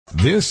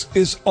This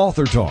is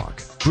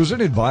AuthorTalk,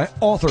 presented by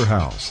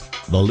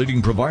AuthorHouse, the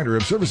leading provider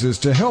of services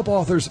to help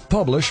authors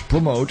publish,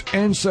 promote,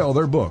 and sell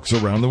their books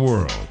around the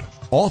world.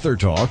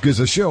 AuthorTalk is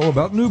a show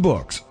about new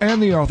books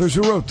and the authors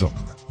who wrote them.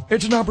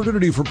 It's an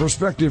opportunity for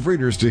prospective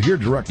readers to hear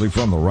directly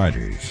from the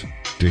writers,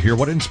 to hear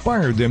what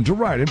inspired them to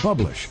write and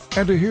publish,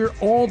 and to hear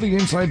all the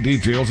inside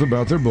details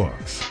about their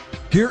books.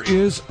 Here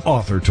is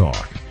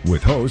AuthorTalk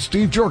with host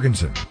Steve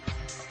Jorgensen.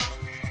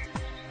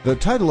 The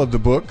title of the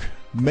book,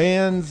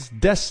 Man's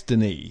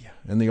Destiny,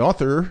 and the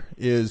author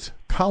is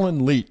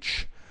Colin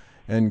Leach.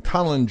 And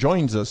Colin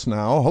joins us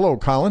now. Hello,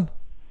 Colin.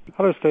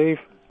 Hello, Steve.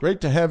 Great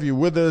to have you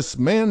with us.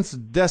 Man's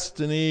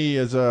Destiny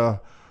is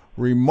a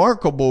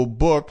remarkable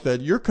book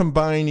that you're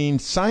combining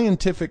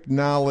scientific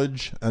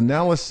knowledge,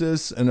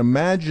 analysis, and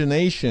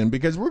imagination,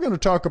 because we're going to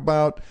talk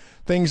about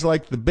things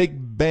like the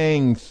Big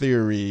Bang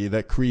Theory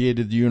that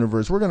created the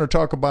universe. We're going to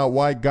talk about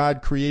why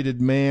God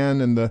created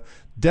man and the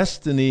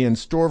destiny in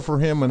store for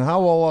him and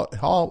how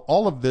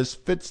all of this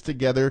fits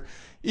together.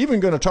 Even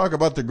going to talk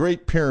about the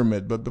Great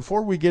Pyramid. But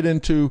before we get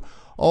into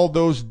all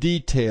those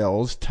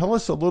details, tell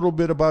us a little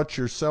bit about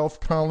yourself,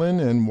 Colin,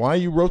 and why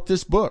you wrote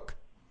this book.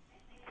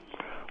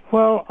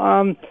 Well,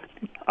 I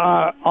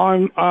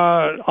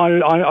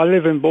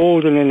live in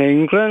Borden in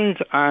England,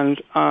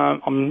 and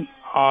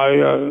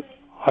I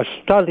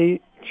study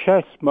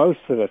chess most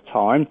of the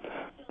time.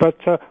 But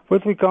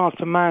with regard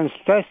to man's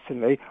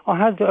destiny, I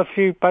had a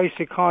few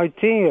basic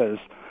ideas,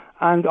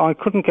 and I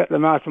couldn't get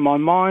them out of my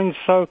mind.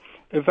 So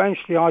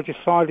eventually, I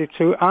decided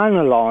to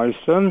analyze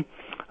them,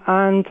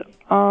 and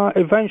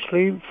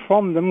eventually,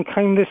 from them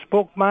came this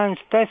book, Man's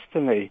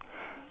Destiny.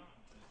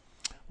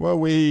 Well,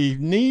 we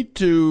need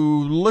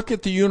to look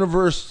at the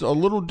universe a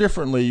little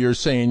differently, you're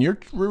saying. You're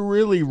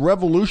really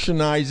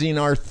revolutionizing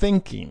our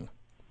thinking.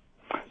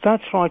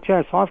 That's right,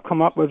 yes. I've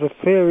come up with a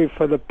theory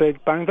for the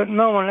Big Bang that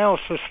no one else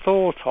has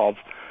thought of.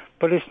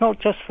 But it's not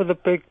just for the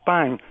Big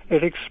Bang.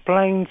 It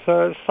explains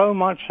so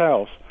much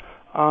else.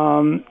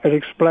 It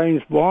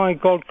explains why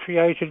God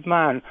created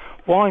man,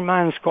 why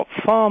man's got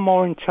far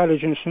more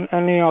intelligence than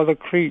any other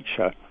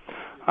creature.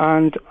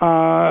 And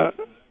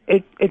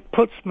it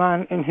puts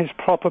man in his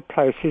proper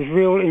place, his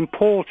real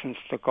importance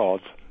to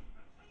God.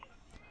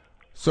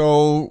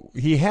 So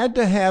he had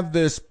to have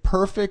this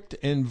perfect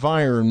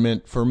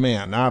environment for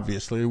man.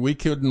 Obviously, we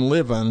couldn't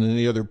live on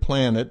any other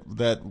planet.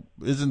 That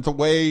isn't the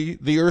way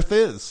the Earth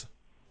is.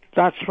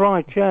 That's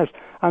right, yes.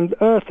 And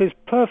Earth is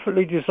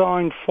perfectly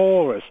designed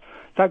for us.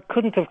 That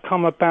couldn't have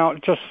come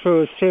about just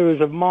through a series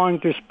of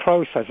mindless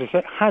processes.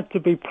 It had to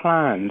be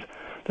planned.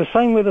 The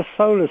same with the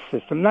solar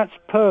system. That's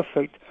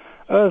perfect.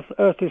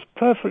 Earth is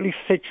perfectly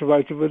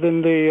situated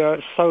within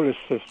the solar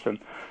system.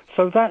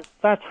 So that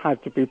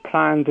had to be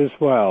planned as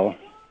well.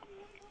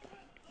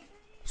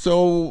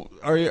 So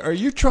are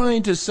you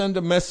trying to send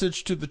a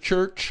message to the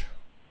church?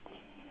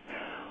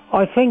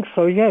 I think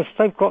so, yes.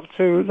 They've got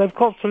to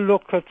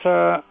look at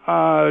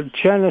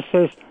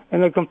Genesis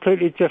in a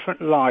completely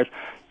different light.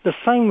 The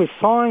same with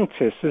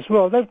scientists as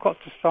well. They've got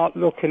to start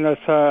looking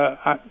at the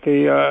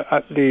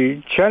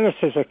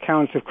Genesis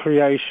account of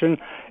creation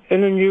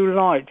in a new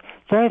light.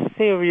 Their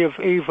theory of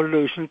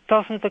evolution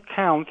doesn't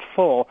account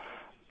for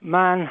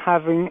man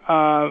having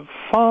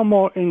far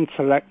more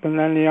intellect than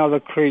any other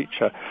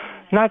creature.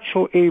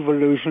 Natural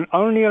evolution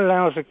only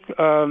allows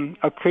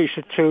a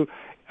creature to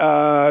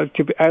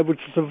be able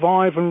to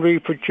survive and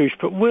reproduce,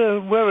 but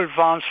we're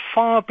advanced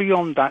far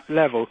beyond that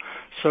level.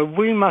 So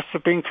we must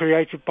have been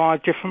created by a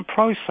different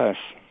process.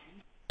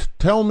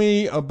 Tell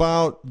me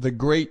about the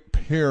Great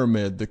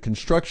Pyramid, the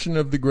construction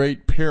of the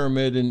Great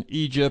Pyramid in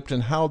Egypt,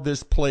 and how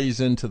this plays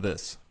into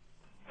this.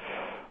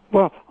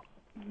 Well,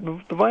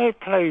 the way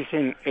it plays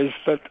in is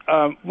that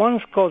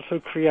once God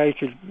had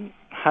created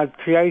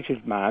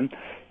man,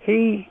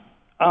 he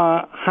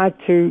had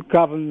to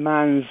govern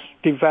man's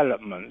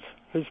development,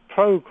 his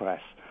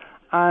progress.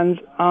 And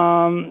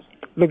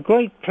the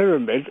Great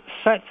Pyramid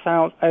sets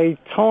out a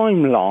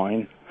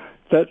timeline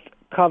that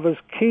covers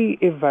key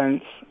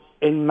events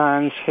in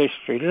man's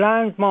history,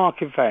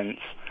 landmark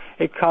events.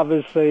 It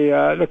covers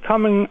the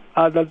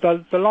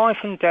life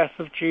and death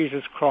of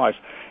Jesus Christ.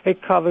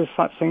 It covers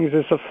such things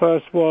as the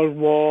First World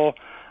War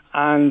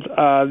and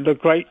the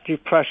Great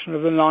Depression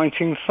of the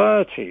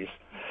 1930s.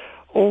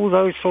 All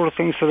those sort of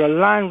things are the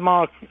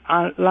landmark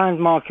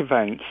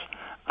events,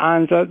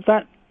 and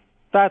that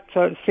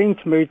seemed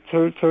to me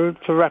to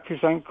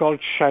represent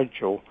God's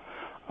schedule,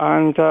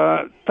 and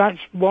that's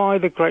why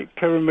the Great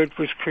Pyramid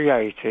was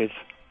created.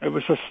 It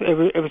was a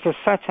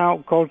set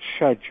out God's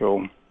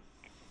schedule.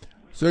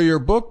 So your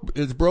book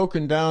is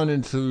broken down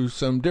into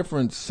some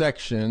different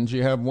sections.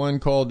 You have one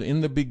called In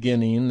the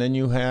Beginning, then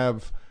you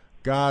have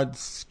God's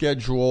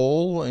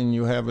Schedule, and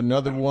you have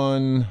another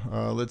one,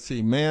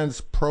 Man's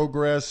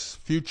Progress,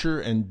 Future,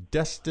 and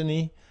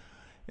Destiny.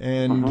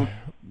 And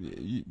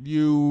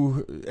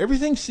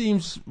everything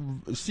seems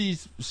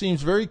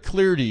very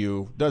clear to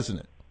you, doesn't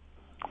it?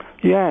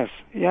 Yes,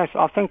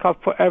 I think I've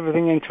put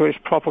everything into its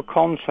proper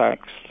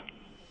context.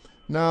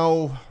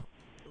 Now,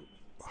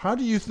 how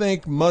do you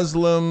think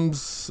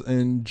Muslims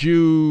and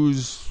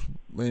Jews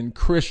and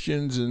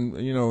Christians and,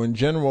 in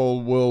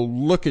general will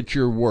look at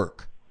your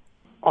work?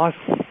 I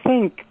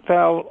think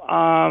they'll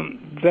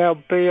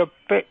be a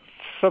bit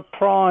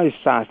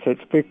surprised at it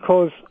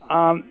because,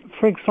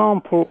 for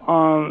example,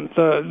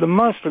 the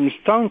Muslims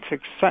don't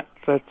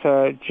accept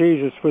that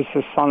Jesus was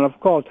the Son of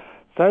God.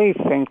 They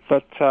think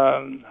that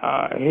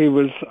he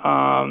was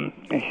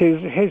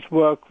his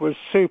work was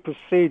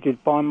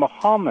superseded by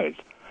Muhammad,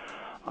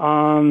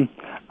 and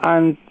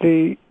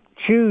the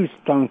Jews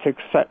don't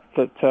accept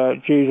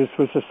that Jesus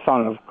was the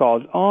Son of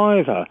God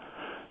either.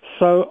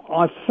 So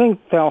I think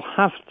they'll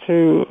have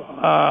to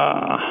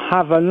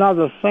have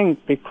another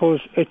think,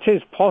 because it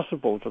is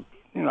possible to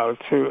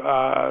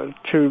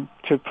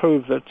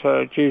prove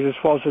that Jesus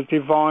was a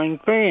divine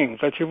being,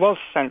 that he was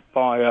sent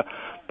by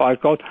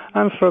God,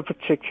 and for a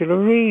particular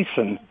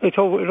reason. It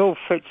all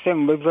fits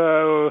in with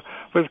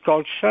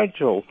God's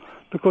schedule,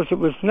 because it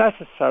was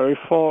necessary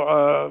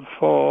for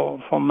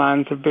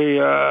man to be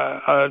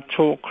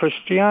taught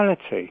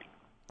Christianity.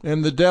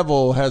 And the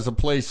devil has a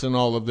place in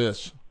all of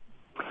this.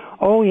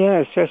 Oh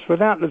yes.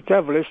 Without the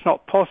devil, it's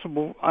not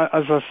possible,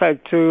 as I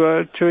said,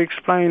 to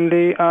explain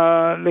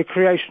the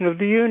creation of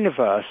the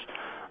universe,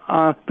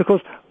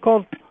 because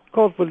God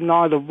would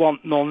neither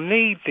want nor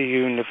need the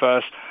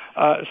universe.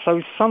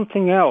 So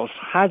something else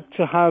had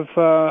to have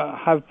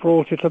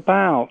brought it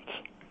about,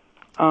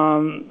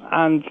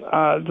 and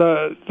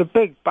the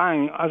Big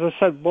Bang, as I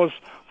said, was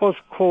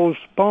caused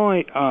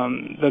by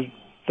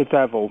the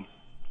devil.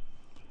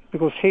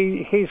 Because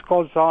he's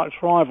God's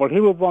arch rival. He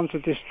would want to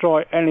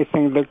destroy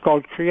anything that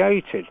God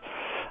created,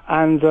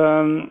 and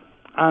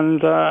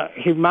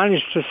he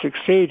managed to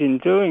succeed in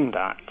doing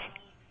that.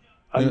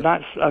 And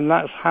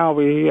that's how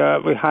we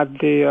had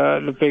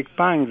the Big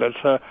Bang that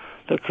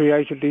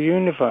created the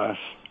universe.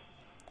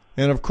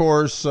 And of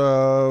course,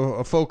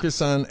 a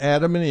focus on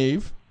Adam and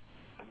Eve.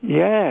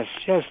 Yes,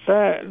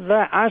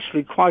 they're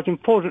actually quite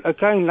important.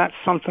 Again, that's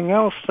something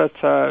else that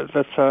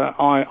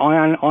I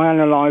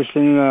analysed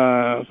in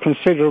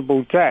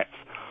considerable depth.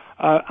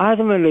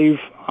 Adam and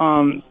Eve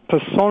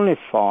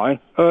personify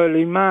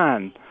early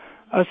man,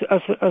 as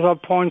I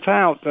point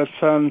out that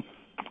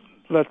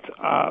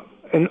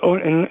in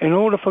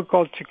order for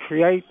God to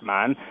create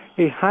man,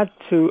 he had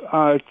to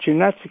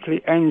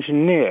genetically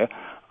engineer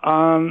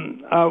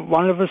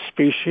one of a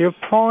species of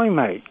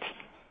primate.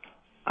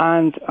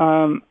 And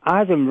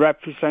Adam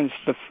represents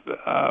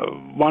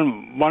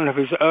one of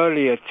his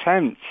early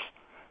attempts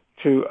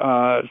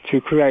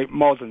to create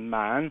modern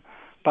man,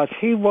 but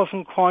he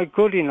wasn't quite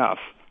good enough,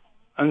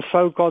 and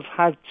so God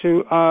had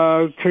to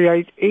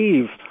create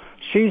Eve.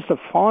 She's the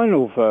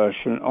final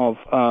version of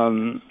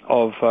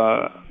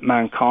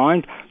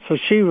mankind, so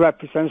she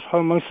represents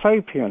Homo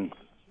sapien.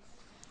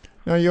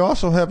 Now, you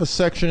also have a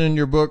section in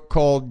your book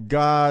called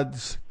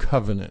God's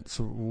Covenants.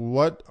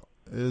 What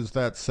is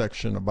that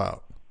section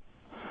about?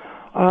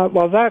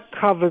 Well, that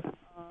covered,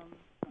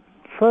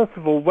 first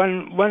of all,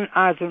 when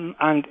Adam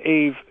and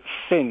Eve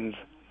sinned,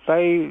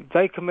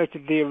 they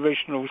committed the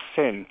original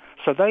sin.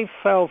 So they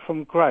fell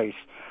from grace.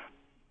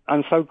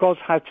 And so God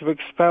had to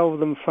expel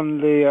them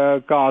from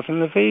the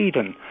Garden of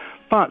Eden.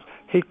 But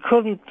he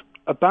couldn't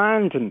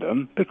abandon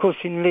them because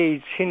he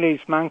needs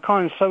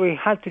mankind. So he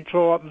had to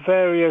draw up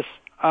various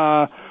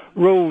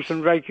rules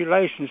and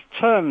regulations,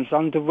 terms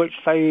under which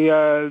they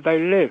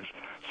lived.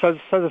 So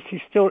that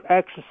he still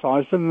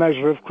exercised a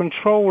measure of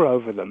control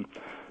over them.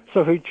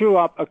 So he drew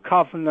up a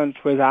covenant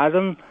with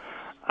Adam,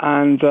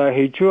 and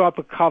he drew up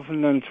a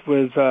covenant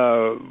with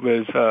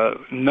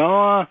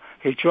Noah.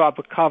 He drew up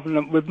a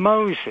covenant with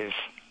Moses.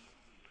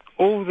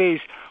 All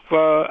these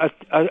were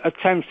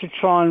attempts to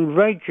try and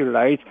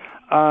regulate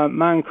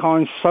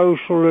mankind's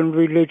social and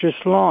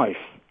religious life.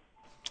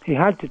 He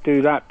had to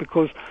do that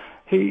because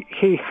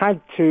he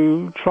had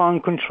to try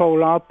and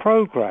control our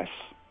progress,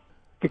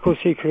 because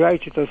he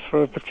created us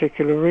for a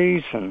particular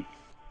reason.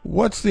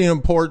 What's the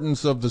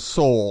importance of the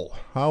soul?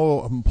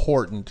 How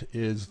important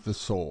is the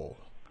soul?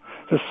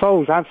 The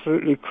soul's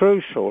absolutely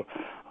crucial.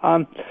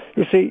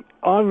 You see,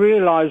 I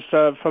realised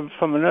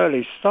from an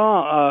early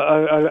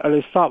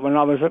start when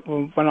I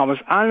was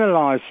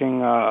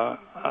analysing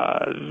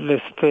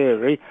this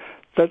theory,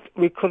 that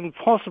we couldn't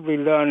possibly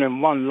learn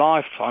in one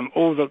lifetime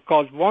all that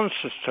God wants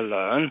us to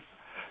learn.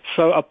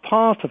 So a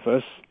part of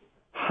us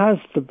has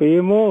to be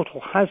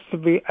immortal, has to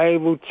be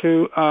able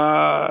to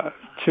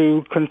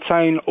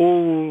contain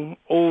all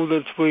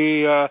that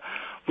we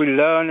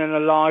learn in a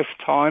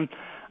lifetime,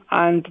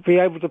 and be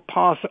able to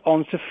pass it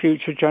on to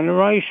future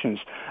generations.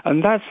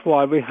 And that's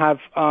why we have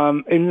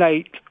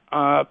innate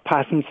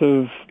patterns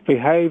of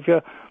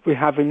behaviour. We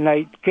have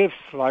innate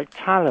gifts like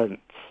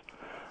talents,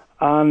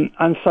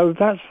 and so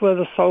that's where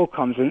the soul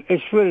comes in.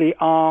 It's really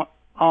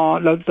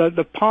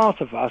the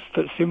part of us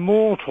that's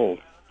immortal.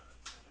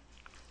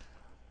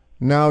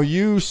 Now,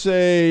 you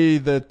say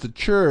that the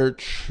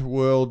church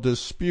will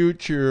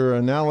dispute your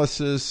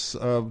analysis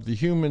of the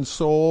human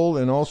soul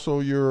and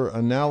also your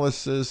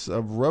analysis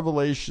of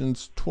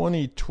Revelations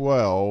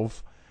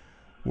 20:12,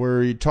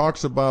 where he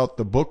talks about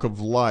the book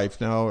of life.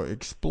 Now,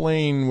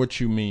 explain what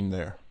you mean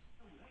there.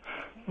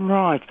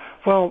 Right.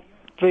 Well,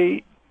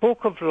 the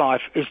book of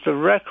life is the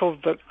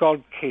record that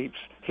God keeps.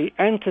 He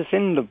enters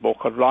in the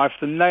book of life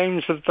the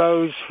names of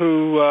those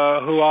who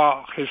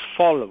are his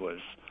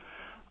followers.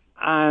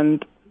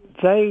 And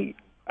they,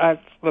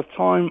 at the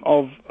time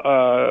of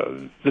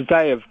the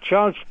day of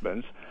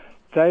judgment,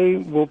 they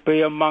will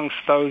be amongst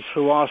those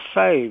who are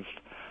saved.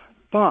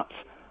 But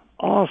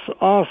our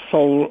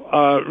soul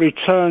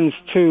returns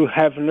to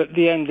heaven at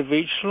the end of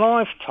each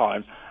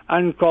lifetime,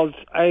 and God's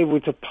able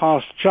to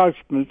pass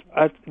judgment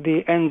at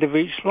the end of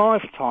each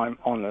lifetime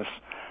on us.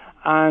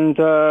 And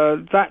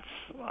that's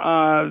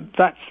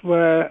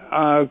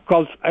where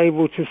God's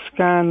able to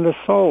scan the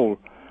soul.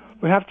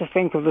 We have to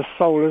think of the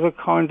soul as a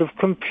kind of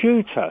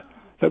computer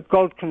that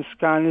God can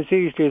scan as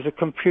easily as a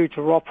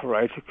computer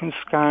operator can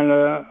scan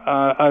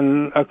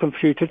a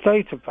computer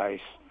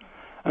database.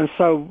 And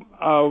so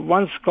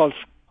once God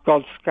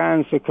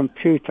scans the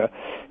computer,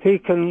 he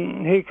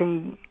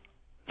can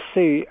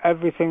see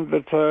everything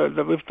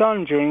that we've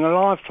done during a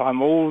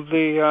lifetime, all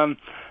the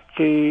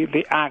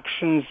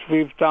actions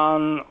we've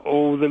done,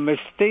 all the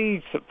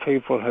misdeeds that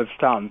people have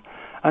done,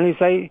 and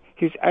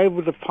he's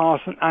able to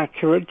pass an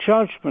accurate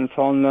judgment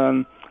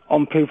on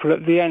people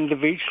at the end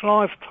of each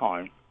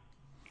lifetime.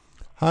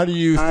 How do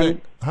you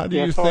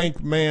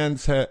think man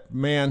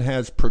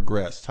has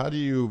progressed? How do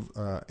you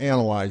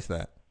analyze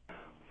that?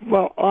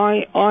 Well,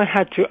 I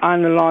had to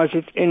analyze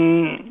it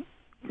in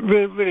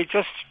really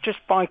just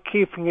by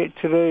keeping it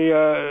to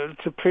the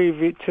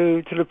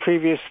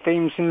previous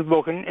themes in the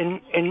book.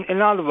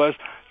 In other words,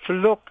 to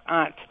look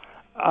at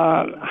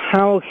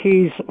how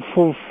he's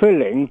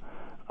fulfilling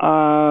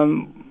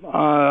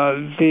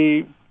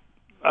the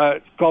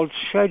God's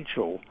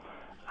schedule,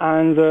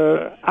 and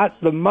at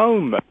the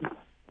moment,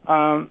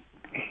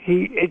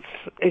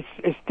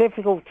 it's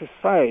difficult to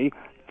say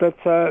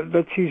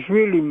that he's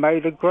really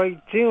made a great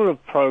deal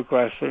of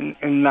progress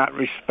in that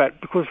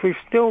respect, because we've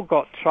still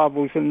got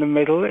troubles in the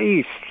Middle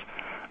East,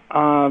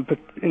 but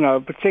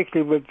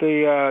particularly with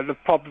the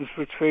problems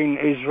between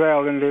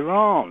Israel and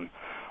Iran.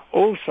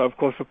 Also, of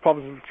course, the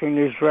problems between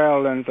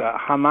Israel and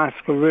Hamas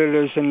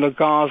guerrillas in the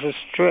Gaza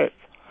Strip.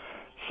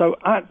 So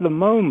at the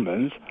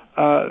moment,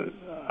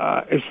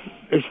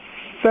 it's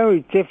very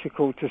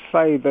difficult to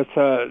say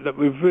that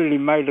we've really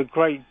made a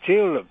great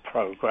deal of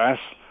progress.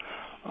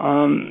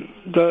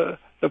 The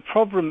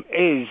problem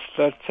is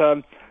that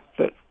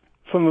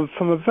from a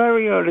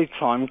very early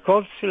time,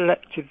 God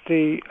selected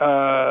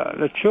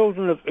the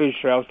children of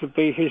Israel to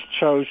be His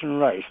chosen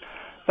race.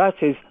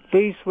 That is,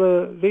 these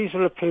are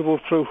the people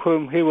through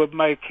whom He would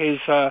make His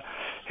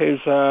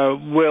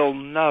will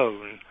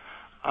known.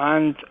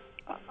 And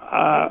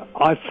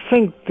I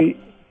think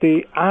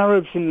the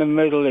Arabs in the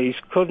Middle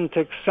East couldn't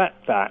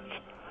accept that,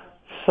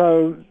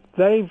 so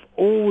they've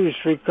always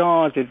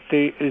regarded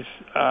the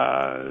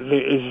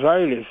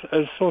Israelis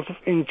as sort of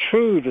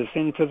intruders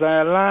into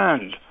their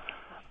land,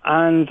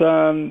 and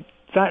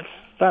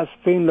that's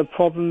been the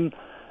problem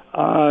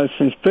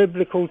since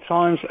biblical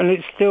times, and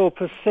it still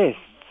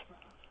persists.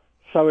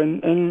 So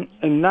in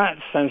that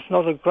sense,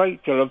 not a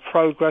great deal of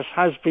progress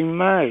has been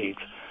made,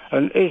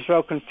 and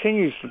Israel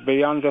continues to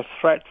be under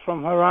threat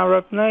from her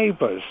Arab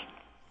neighbors.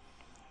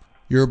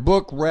 Your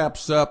book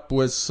wraps up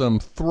with some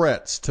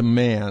threats to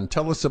man.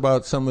 Tell us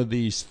about some of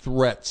these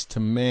threats to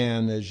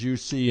man as you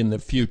see in the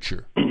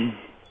future.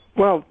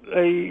 Well,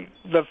 the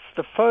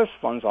first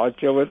ones I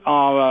deal with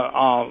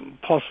are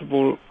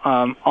possible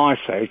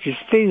ice ages.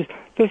 This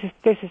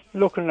is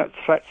looking at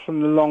threats from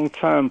the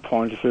long-term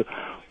point of view.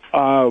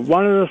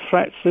 One of the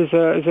threats is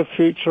a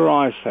future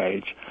ice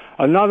age.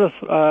 Another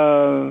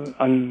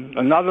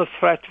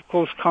threat, of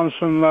course, comes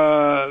from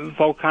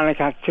volcanic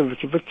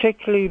activity,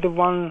 particularly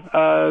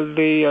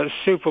the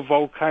super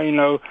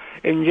volcano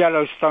in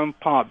Yellowstone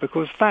Park,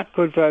 because that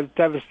could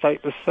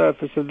devastate the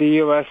surface of the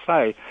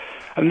USA.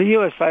 And the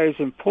USA is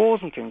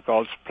important in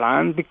God's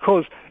plan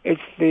because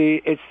it's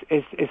the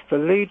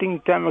leading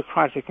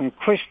democratic and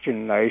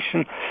Christian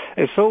nation.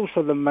 It's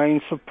also the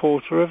main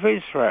supporter of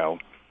Israel.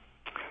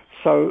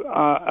 So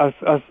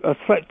a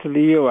threat to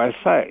the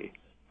USA,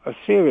 a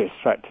serious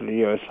threat to the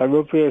USA,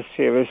 will be a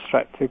serious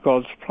threat to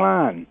God's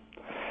plan.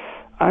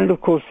 And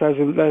of course,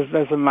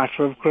 there's a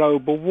matter of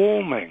global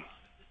warming.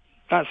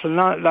 That's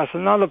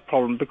another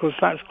problem, because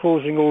that's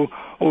causing all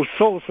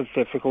sorts of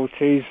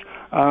difficulties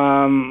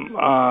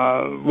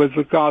with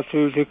regard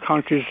to the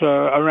countries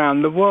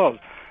around the world.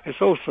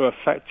 It's also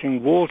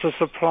affecting water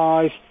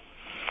supplies.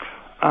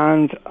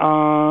 And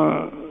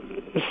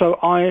so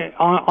I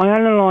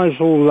analyse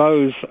all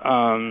those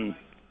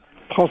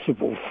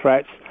possible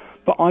threats,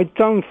 but I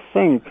don't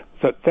think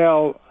that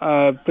they'll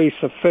be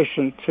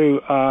sufficient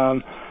to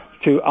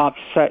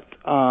upset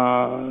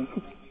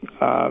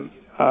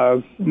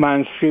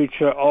man's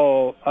future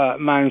or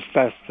man's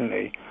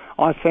destiny.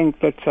 I think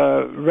that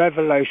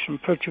Revelation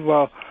pretty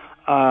well,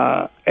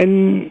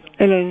 in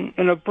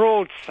a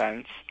broad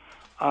sense,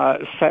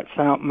 sets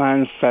out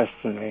man's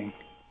destiny.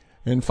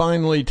 And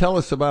finally, tell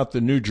us about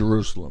the New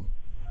Jerusalem.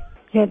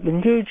 Yeah, the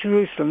New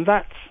Jerusalem,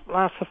 that's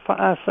a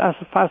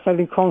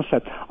fascinating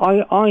concept.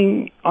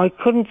 I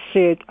couldn't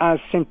see it as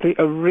simply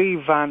a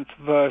revamped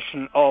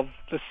version of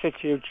the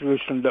city of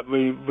Jerusalem that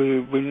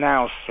we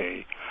now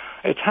see.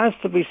 It has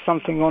to be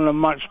something on a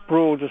much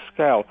broader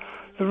scale.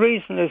 The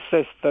reason is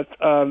this, that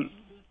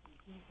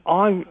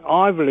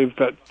I believe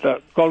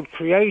that God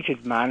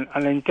created man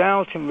and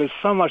endowed him with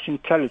so much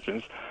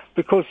intelligence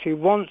because he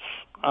wants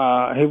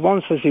us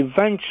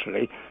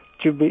eventually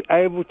to be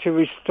able to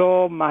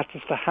restore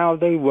matters to how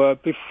they were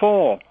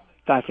before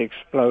that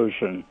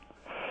explosion.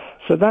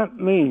 So that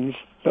means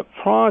that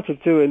prior to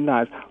doing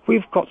that,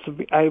 we've got to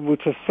be able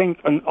to think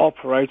and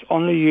operate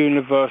on a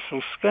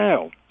universal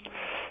scale.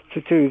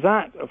 To do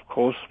that, of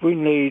course, we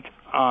need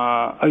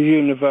a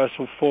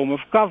universal form of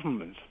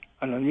government,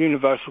 and a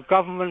universal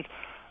government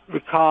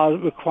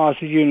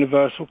requires a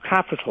universal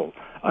capital.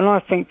 And I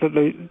think that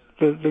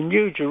the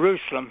New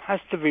Jerusalem has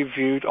to be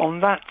viewed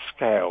on that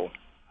scale.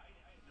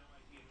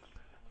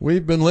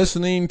 We've been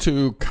listening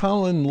to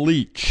Colin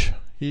Leach.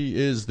 He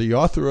is the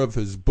author of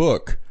his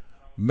book,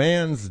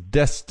 Man's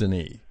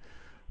Destiny.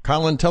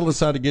 Colin, tell us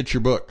how to get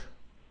your book.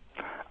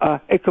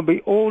 It can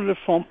be ordered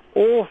from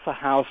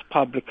AuthorHouse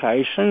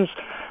Publications,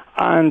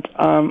 and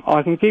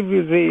I can give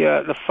you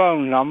the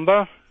phone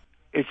number.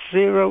 It's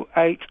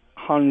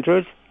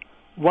 0800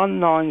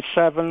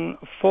 197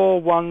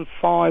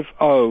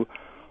 4150,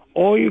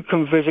 or you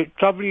can visit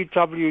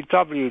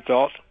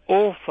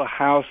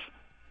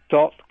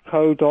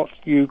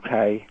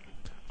www.authorhouse.co.uk.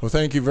 Well,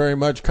 thank you very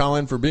much,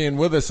 Colin, for being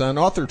with us on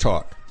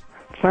AuthorTalk.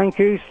 Thank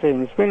you,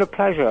 Stephen. It's been a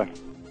pleasure.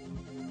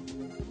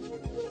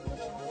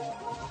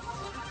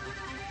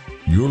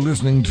 You're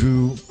listening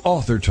to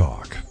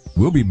AuthorTalk.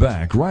 We'll be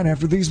back right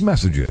after these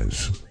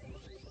messages.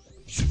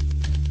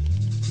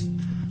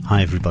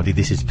 Hi everybody,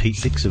 this is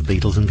Pete Dix of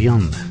Beatles and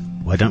Beyond.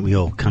 Why don't we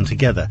all come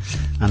together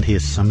and hear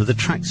some of the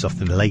tracks off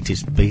the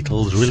latest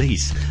Beatles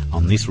release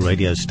on this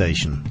radio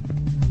station.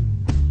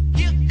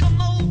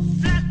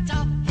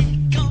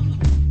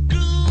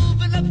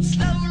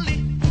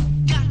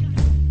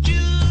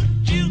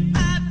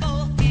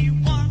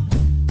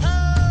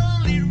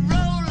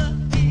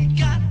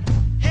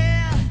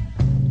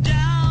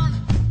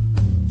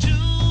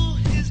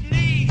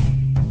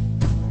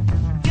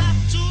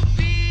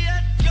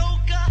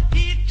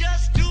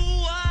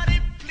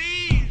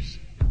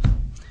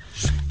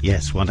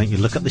 Yes, why don't you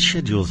look up the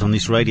schedules on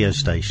this radio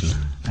station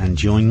and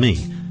join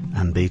me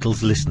and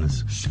Beatles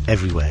listeners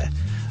everywhere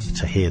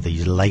to hear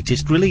the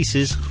latest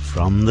releases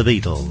from the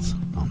Beatles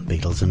on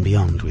Beatles and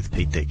Beyond with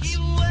Pete Dix.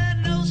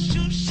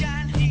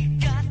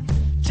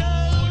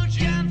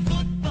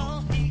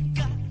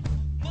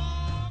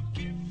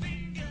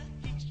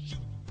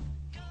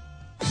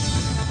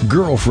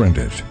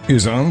 Girlfriended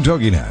is on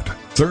TogiNet.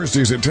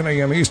 Thursdays at 10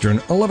 a.m. Eastern,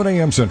 11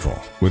 a.m. Central,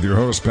 with your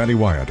hosts Patty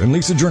Wyatt and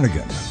Lisa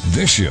Jernigan.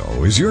 This show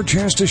is your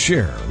chance to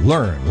share,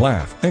 learn,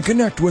 laugh, and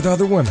connect with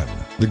other women.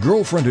 The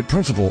Girlfriended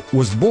principle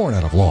was born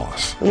out of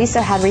loss.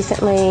 Lisa had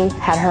recently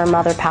had her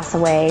mother pass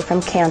away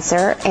from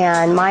cancer,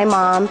 and my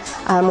mom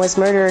was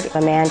murdered.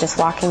 A man just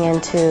walking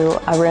into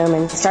a room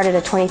and started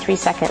a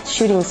 23-second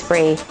shooting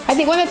spree. I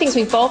think one of the things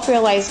we both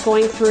realized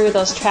going through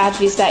those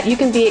tragedies that you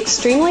can be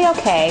extremely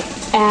okay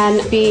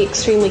and be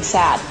extremely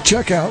sad.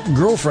 Check out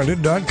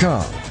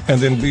girlfriended.com and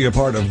then be a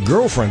part of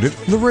Girlfriended,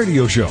 the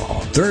radio show.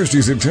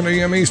 Thursdays at 10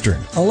 a.m. Eastern,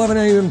 11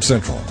 a.m.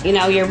 Central. You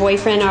know, your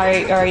boyfriend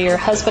or your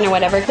husband or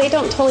whatever, they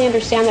don't totally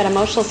understand that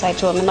emotional side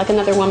to them like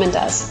another woman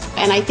does.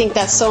 And I think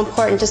that's so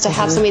important just to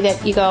have somebody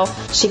that you go,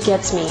 she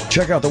gets me.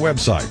 Check out the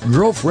website,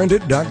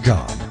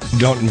 girlfriended.com.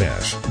 Don't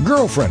miss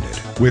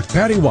Girlfriended with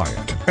Patty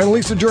Wyatt and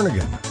Lisa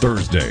Jernigan.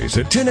 Thursdays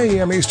at 10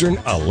 a.m. Eastern,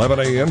 11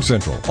 a.m.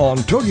 Central on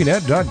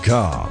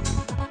TogiNet.com.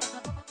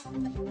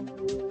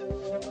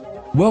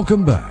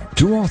 Welcome back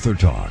to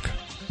AuthorTalk,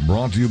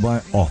 brought to you by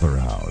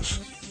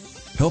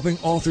AuthorHouse, helping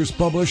authors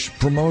publish,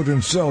 promote,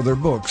 and sell their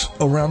books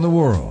around the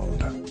world.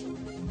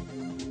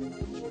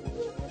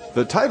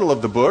 The title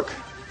of the book,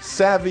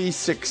 Savvy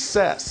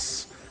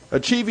Success,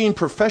 Achieving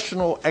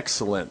Professional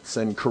Excellence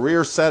and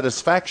Career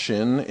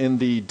Satisfaction in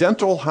the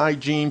Dental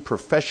Hygiene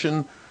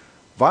Profession,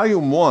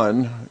 Volume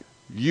 1,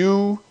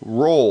 U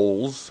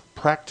Roles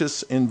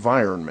Practice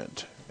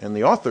Environment. And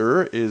the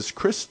author is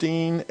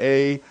Christine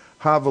A.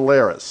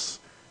 Hovliaras.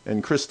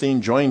 And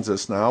Christine joins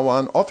us now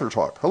on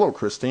AuthorTalk. Hello,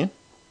 Christine.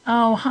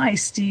 Oh, hi,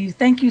 Steve.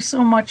 Thank you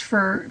so much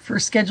for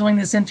scheduling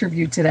this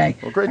interview today.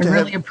 Well, great I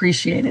really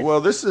appreciate it.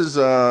 Well, this is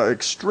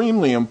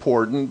extremely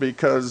important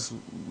because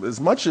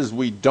as much as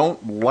we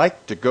don't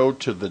like to go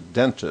to the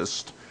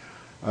dentist,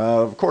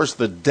 of course,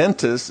 the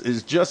dentist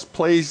just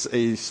plays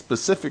a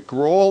specific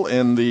role,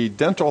 and the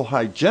dental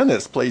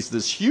hygienist plays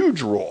this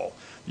huge role.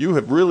 You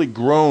have really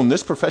grown.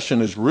 This profession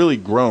has really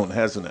grown,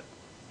 hasn't it?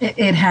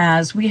 It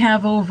has. We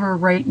have over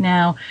right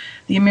now,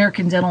 the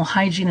American Dental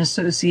Hygiene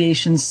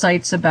Association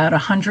cites about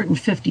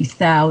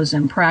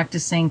 150,000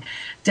 practicing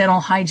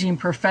dental hygiene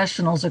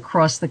professionals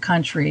across the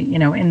country,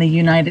 in the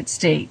United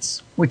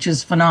States, which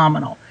is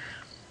phenomenal.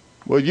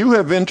 Well, you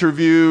have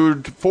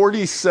interviewed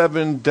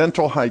 47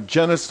 dental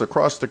hygienists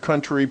across the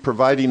country,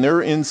 providing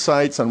their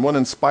insights on what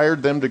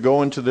inspired them to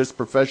go into this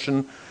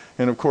profession,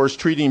 and of course,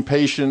 treating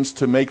patients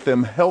to make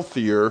them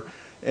healthier.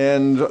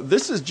 And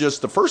this is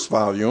just the first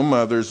volume.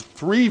 There's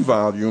 3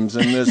 volumes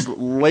in this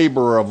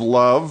labor of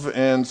love.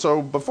 And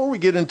so before we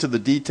get into the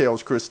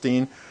details,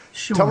 Christine,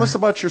 Sure. Tell us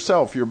about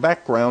yourself, your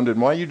background,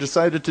 and why you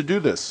decided to do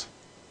this.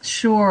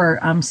 Sure,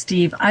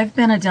 Steve. I've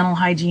been a dental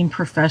hygiene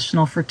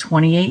professional for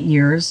 28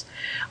 years.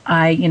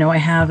 I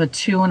have a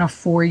 2 and a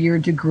 4-year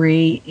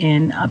degree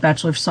in a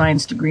Bachelor of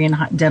Science degree in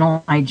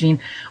dental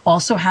hygiene.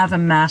 Also have a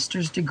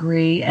master's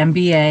degree,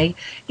 MBA,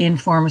 in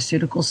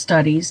pharmaceutical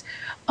studies.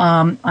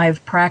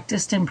 I've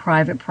practiced in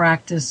private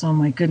practice, oh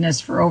my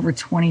goodness, for over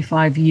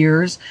 25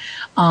 years.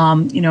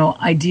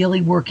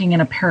 Ideally working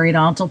in a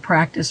periodontal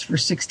practice for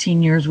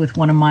 16 years with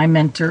one of my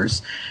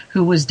mentors,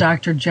 who was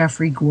Dr.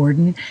 Jeffrey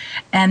Gordon.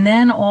 And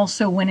then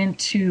also went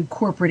into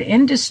corporate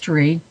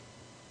industry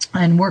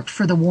and worked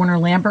for the Warner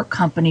Lambert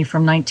Company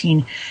from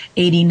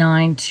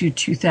 1989 to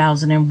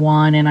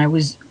 2001. And I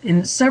was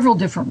in several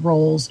different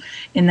roles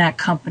in that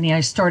company.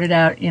 I started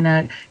out in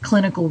a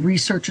clinical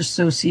research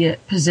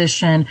associate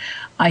position.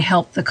 I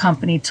helped the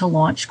company to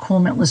launch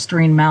Coolmint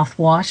Listerine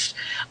mouthwash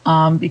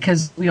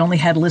because we only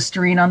had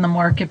Listerine on the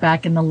market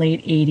back in the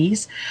late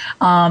 80s.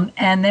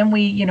 And then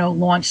we,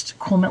 launched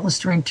Coolmint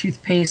Listerine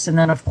toothpaste, and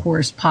then, of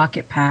course,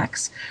 Pocket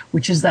Packs,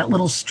 which is that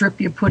little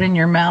strip you put in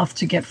your mouth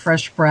to get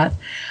fresh breath.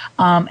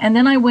 And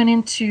then I went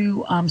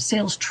into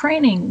sales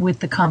training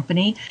with the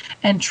company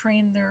and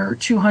trained their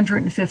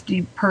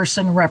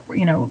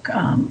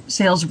 250-person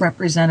sales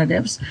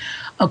representatives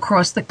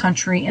across the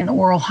country in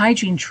oral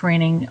hygiene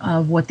training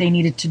of what they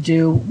needed to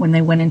do when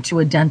they went into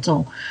a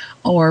dental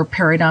or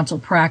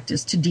periodontal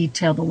practice to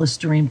detail the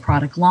Listerine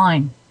product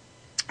line.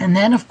 And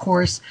then, of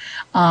course,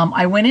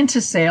 I went into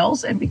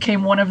sales and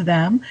became one of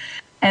them,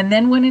 and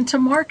then went into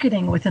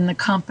marketing within the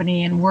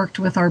company and worked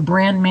with our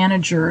brand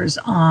managers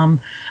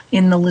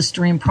in the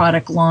Listerine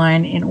product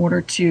line in order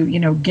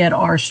to, get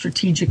our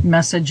strategic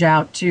message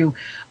out to,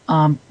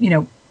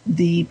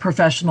 the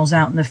professionals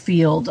out in the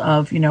field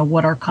of,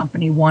 what our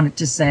company wanted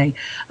to say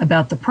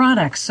about the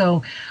product.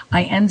 So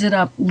I ended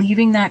up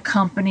leaving that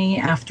company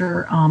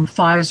after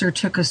Pfizer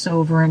took us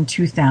over in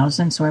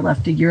 2000. So I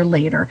left a year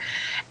later.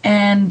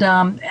 And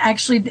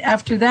actually,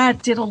 after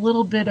that, did a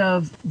little bit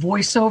of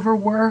voiceover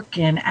work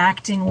and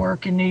acting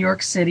work in New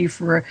York City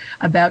for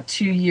about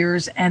 2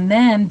 years, and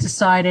then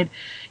decided,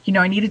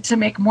 I needed to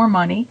make more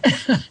money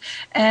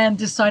and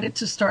decided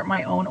to start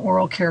my own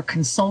oral care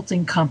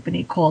consulting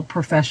company called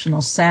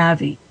Professional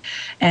Savvy.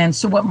 And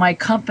so what my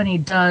company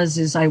does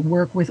is I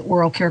work with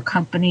oral care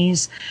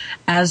companies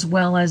as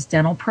well as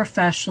dental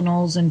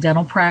professionals and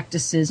dental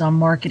practices on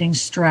marketing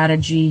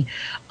strategy,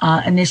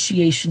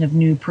 initiation of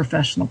new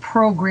professional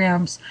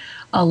programs,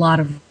 a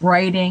lot of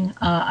writing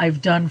I've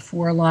done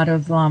for a lot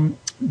of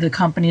the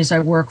companies I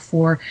work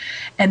for.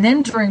 And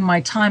then during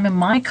my time in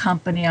my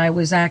company, I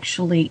was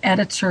actually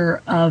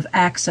editor of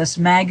Access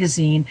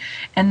Magazine,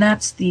 and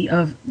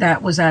that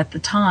was at the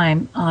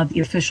time the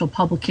official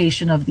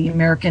publication of the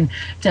American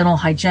Dental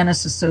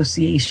Hygienists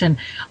Association.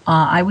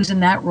 I was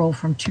in that role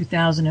from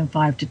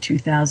 2005 to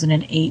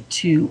 2008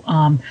 to,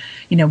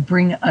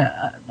 bring.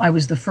 I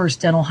was the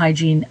first dental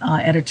hygiene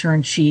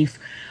editor-in-chief.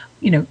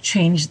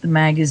 Changed the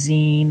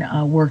magazine.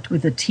 Worked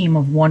with a team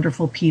of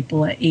wonderful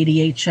people at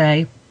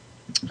ADHA.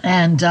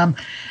 And,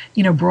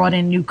 brought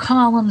in new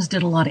columns,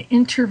 did a lot of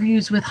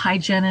interviews with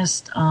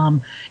hygienists,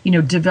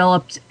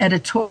 developed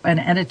an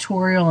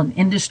editorial and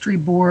industry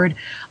board,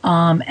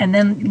 and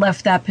then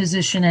left that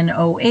position in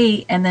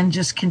 2008 and then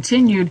just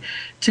continued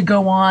to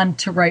go on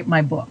to write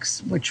my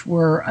books, which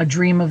were a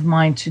dream of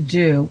mine to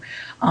do.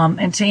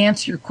 And to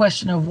answer your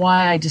question of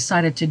why I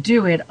decided to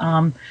do it,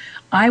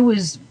 I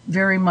was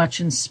very much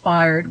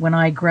inspired when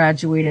I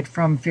graduated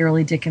from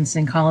Fairleigh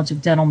Dickinson College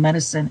of Dental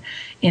Medicine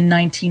in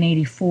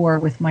 1984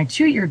 with my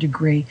 2-year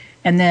degree,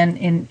 and then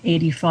in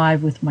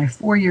 85 with my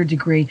 4-year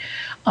degree.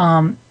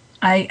 I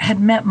had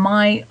met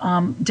my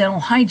dental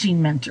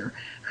hygiene mentor,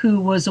 who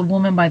was a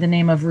woman by the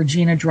name of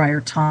Regina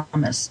Dreyer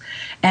Thomas.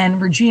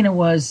 And Regina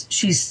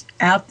she's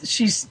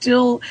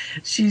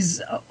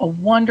a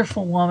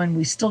wonderful woman.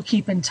 We still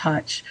keep in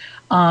touch.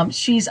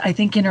 She's, I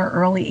think, in her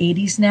early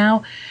 80s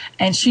now,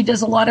 and she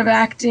does a lot of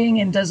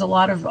acting and does a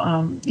lot of,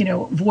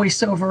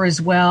 voiceover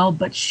as well.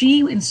 But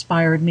she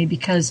inspired me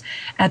because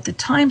at the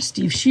time,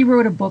 Steve, she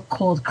wrote a book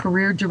called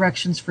Career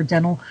Directions for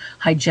Dental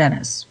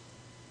Hygienists.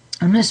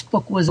 And this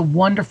book was it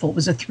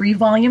was a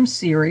 3-volume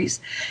series.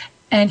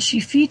 And she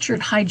featured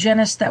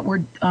hygienists that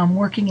were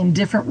working in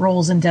different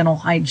roles in dental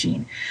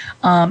hygiene.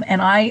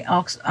 And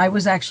I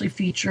was actually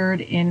featured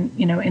in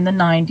the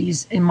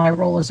 90s in my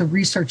role as a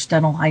research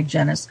dental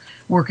hygienist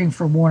working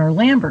for Warner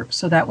Lambert.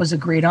 So that was a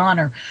great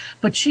honor.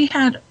 But she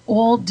had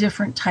all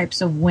different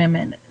types of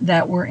women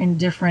that were in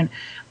different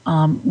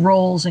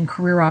roles and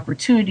career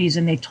opportunities.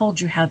 And they told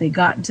you how they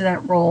got into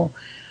that role,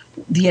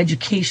 the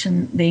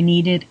education they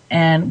needed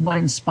and what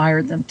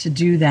inspired them to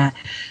do that.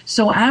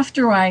 So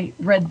after I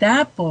read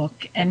that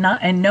book and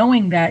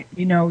knowing that,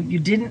 you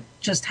didn't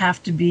just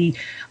have to be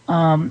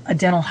a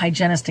dental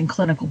hygienist in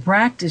clinical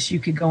practice. You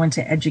could go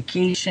into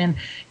education.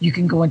 You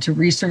can go into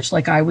research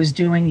like I was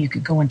doing. You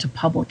could go into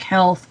public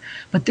health.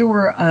 But there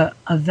were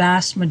a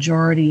vast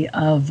majority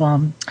of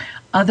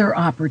other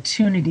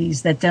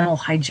opportunities that dental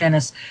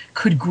hygienists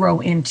could grow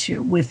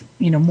into with,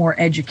 more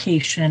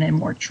education and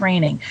more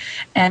training.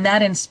 And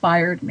that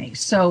inspired me.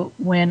 So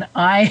when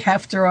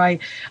after I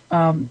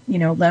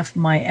left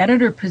my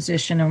editor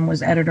position and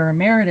was editor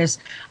emeritus,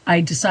 I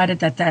decided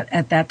that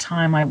at that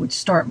time I would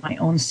start my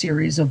own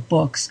series of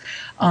books,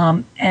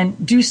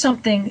 and do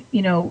something,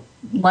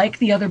 like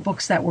the other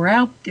books that were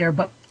out there,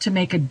 but to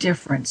make a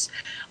difference,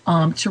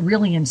 to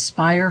really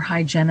inspire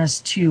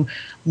hygienists to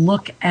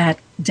look at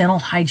dental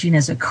hygiene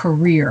as a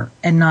career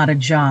and not a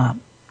job.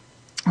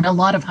 And a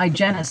lot of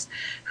hygienists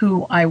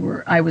who I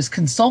was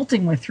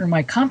consulting with through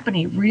my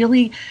company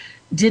really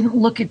didn't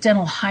look at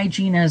dental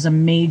hygiene as a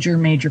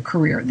major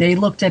career. They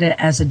looked at it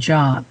as a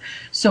job.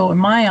 So in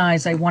my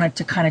eyes, I wanted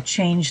to kind of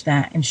change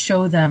that and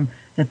show them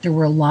that there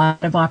were a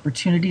lot of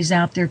opportunities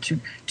out there to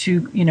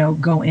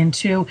go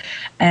into,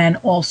 and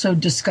also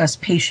discuss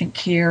patient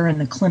care and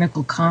the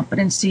clinical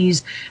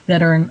competencies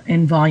that are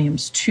in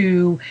volumes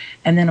 2.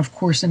 And then, of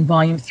course, in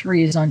volume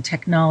 3 is on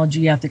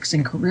technology, ethics,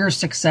 and career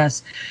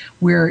success,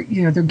 where,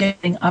 they're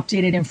getting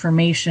updated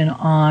information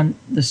on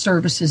the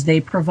services they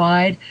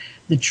provide,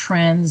 the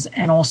trends,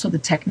 and also the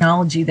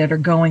technology that are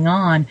going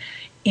on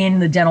in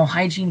the dental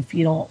hygiene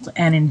field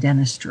and in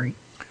dentistry.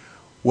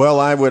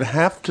 Well, I would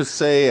have to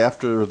say,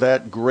 after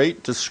that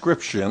great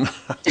description...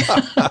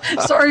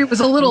 Sorry, it was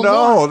a little No,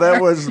 long.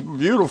 that was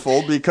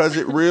beautiful, because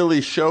it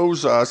really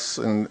shows us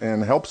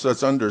and helps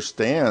us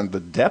understand the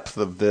depth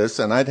of this.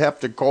 And I'd have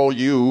to call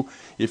you,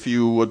 if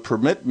you would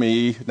permit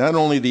me, not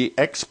only the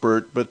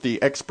expert, but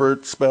the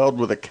expert spelled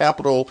with a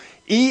capital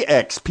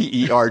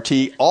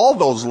EXPERT, all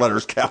those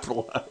letters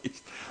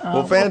capitalized.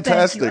 Well,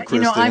 fantastic,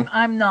 Christine.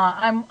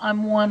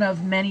 I'm one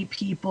of many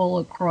people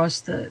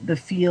across the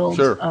field,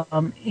 sure.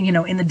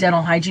 In the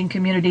dental hygiene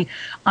community.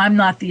 I'm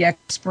not the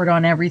expert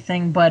on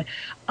everything, but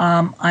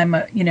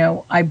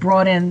I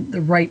brought in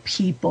the right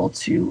people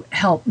to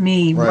help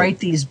me write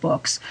these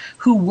books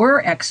who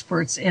were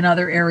experts in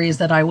other areas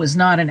that I was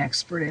not an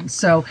expert in.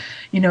 So,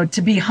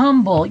 to be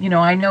humble,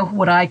 I know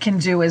what I can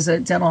do as a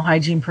dental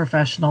hygiene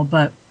professional,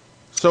 but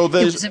it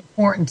was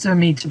important to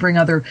me to bring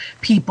other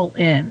people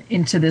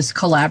into this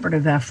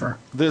collaborative effort.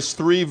 This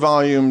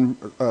 3-volume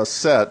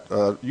set,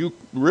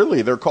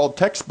 they're called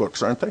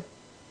textbooks, aren't they?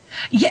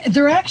 Yeah,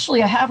 they're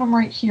actually, I have them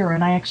right here,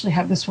 and I actually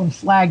have this one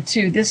flagged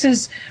too. This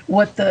is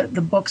what the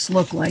books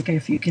look like,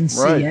 if you can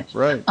see it.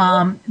 Right.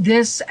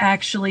 This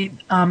actually,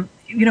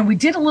 we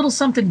did a little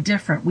something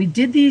different. We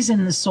did these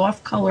in the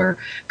soft color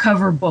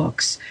cover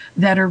books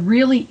that are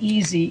really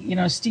easy.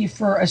 Steve,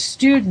 for a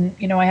student,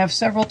 I have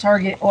several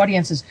target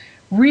audiences,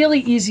 really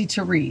easy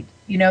to read.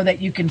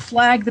 That you can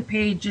flag the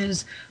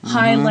pages,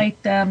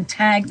 highlight them,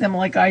 tag them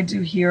like I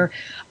do here.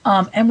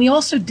 And we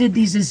also did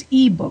these as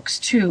ebooks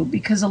too,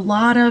 because a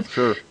lot of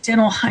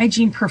dental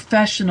hygiene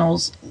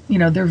professionals,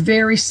 they're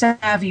very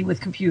savvy with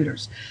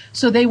computers.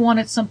 So they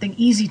wanted something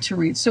easy to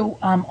read. So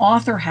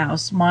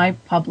AuthorHouse, my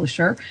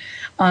publisher,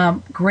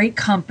 great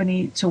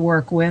company to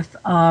work with.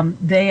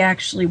 They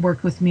actually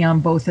worked with me on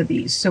both of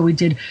these. So we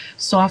did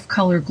soft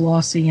color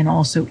glossy and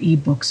also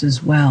ebooks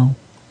as well.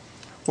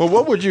 Well,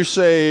 what would you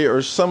say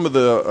are some of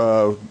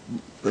the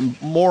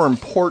more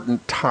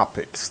important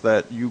topics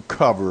that you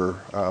cover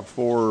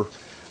for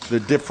the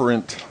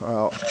different,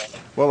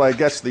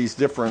 these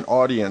different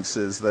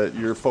audiences that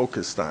you're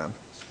focused on?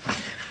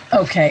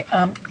 Okay,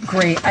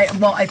 great.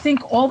 I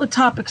think all the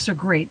topics are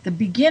great. The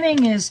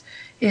beginning is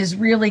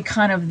really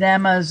kind of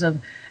them as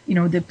of,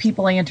 the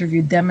people I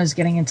interviewed, them as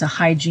getting into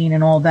hygiene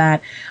and all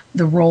that,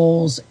 the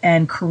roles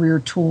and career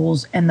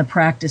tools and the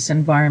practice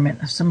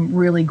environment. Some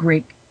really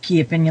great key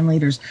opinion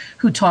leaders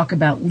who talk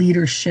about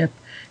leadership,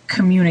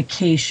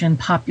 communication,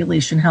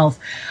 population health.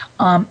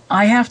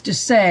 I have to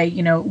say,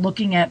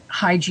 looking at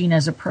hygiene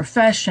as a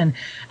profession,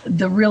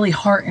 the really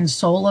heart and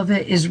soul of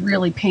it is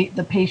really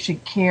the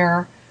patient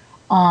care,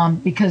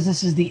 because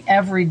this is the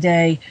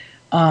everyday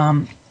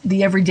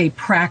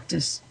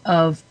practice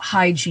of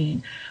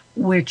hygiene,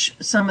 which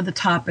some of the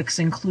topics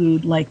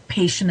include like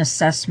patient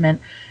assessment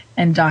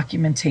and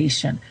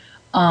documentation,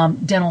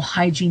 dental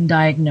hygiene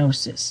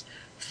diagnosis,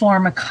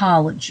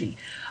 pharmacology.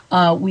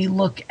 We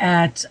look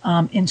at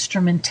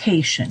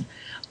instrumentation,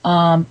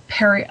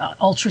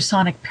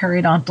 ultrasonic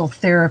periodontal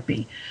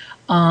therapy.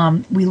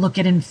 We look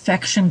at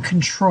infection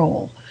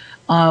control.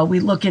 We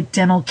look at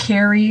dental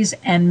caries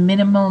and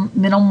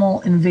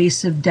minimal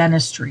invasive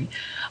dentistry.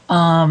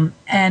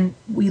 And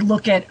we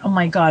look at,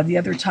 the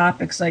other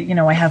topics.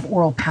 I have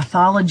oral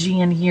pathology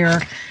in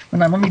here.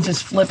 Let me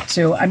just flip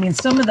to,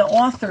 some of the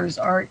authors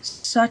are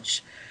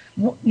such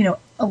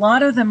a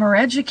lot of them are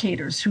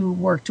educators who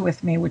worked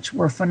with me, which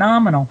were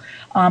phenomenal.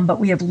 But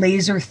we have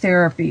laser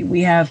therapy.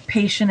 We have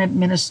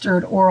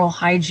patient-administered oral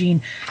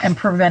hygiene and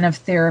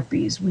preventive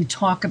therapies. We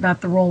talk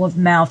about the role of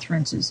mouth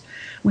rinses.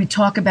 We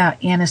talk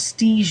about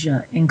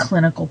anesthesia in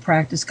clinical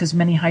practice, because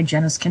many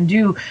hygienists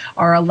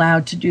are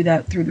allowed to do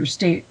that through their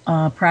state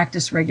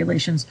practice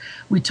regulations.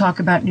 We talk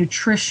about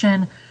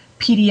nutrition,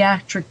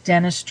 pediatric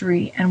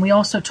dentistry, and we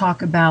also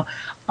talk about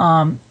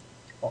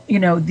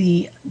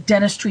the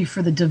dentistry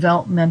for the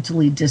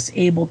developmentally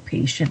disabled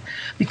patient,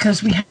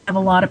 because we have a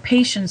lot of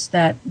patients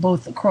that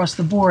both across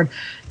the board,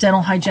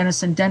 dental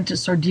hygienists and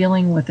dentists are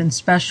dealing with, and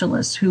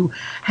specialists who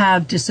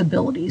have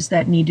disabilities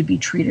that need to be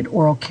treated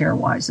oral care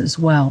wise as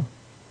well.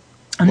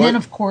 And then,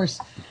 of course,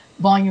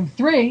 Volume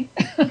 3,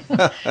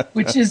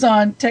 which is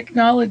on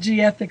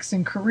technology, ethics,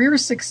 and career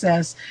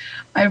success.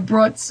 I've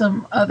brought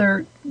some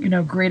other,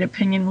 great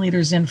opinion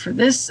leaders in for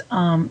this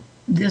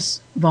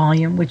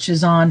volume, which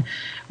is on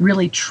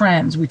really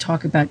trends. We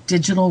talk about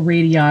digital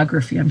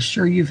radiography. I'm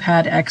sure you've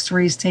had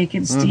x-rays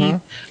taken,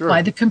 Steve, sure.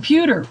 by the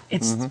computer.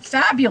 It's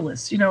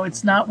fabulous.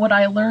 It's not what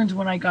I learned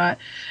when I got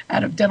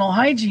out of dental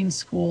hygiene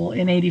school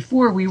in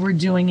 84. We were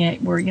doing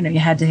it where, you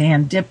had to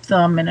hand dip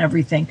them and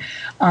everything.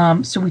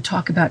 So we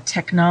talk about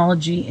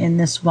technology in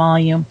this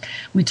volume.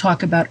 We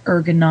talk about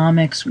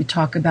ergonomics. We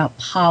talk about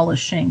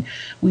polishing.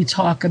 We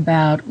talk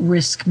about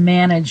risk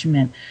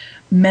management,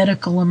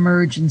 medical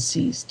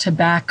emergencies,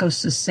 tobacco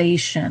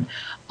cessation,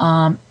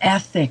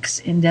 ethics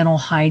in dental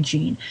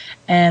hygiene,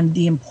 and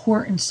the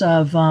importance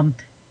of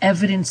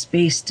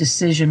evidence-based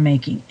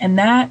decision-making. And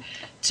that,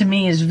 to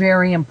me, is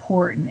very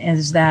important,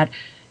 is that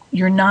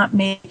you're not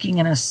making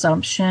an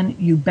assumption.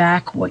 You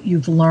back what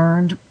you've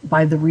learned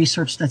by the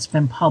research that's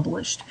been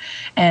published.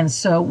 And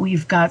so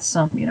we've got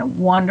some,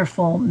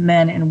 wonderful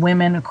men and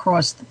women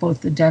across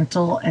both the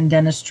dental and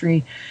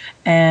dentistry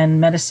and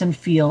medicine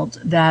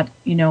field that,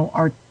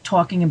 are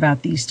talking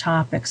about these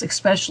topics,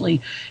 especially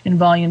in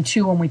Volume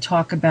 2 when we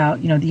talk about,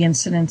 the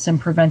incidence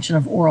and prevention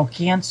of oral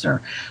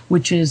cancer,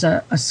 which is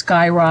a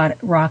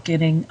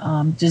skyrocketing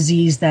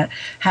disease that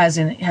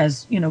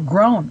has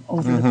grown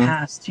over the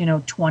past,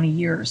 20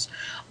 years.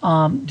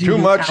 Too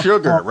much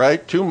sugar,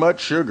 right? Too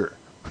much sugar.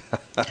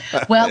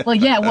 with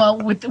the oral,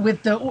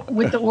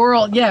 with the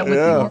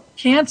oral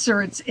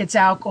cancer, it's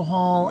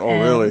alcohol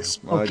and really?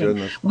 smoking. My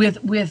goodness.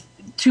 With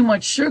too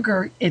much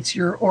sugar, it's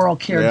your oral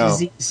care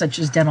disease, such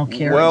as dental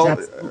caries. Well,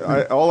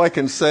 all I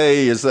can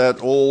say is that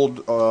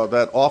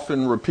that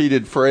often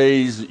repeated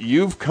phrase,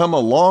 "You've come a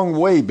long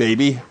way,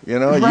 baby."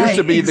 It used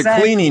to be the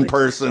cleaning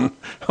person.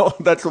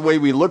 That's the way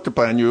we looked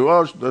upon you.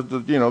 Oh,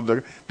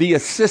 the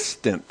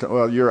assistant.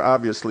 Well, you're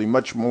obviously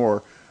much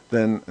more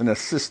than an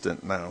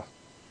assistant now.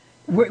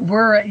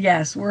 We're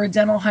a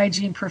dental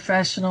hygiene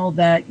professional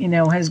that,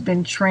 has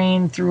been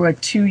trained through a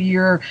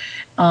 2-year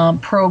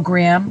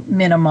program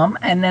minimum.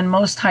 And then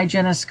most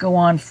hygienists go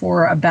on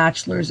for a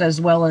bachelor's, as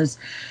well as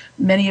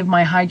many of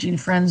my hygiene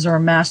friends are a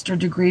master's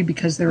degree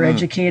because they're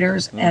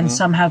educators, and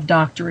some have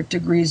doctorate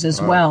degrees as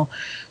well.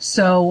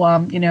 So,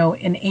 in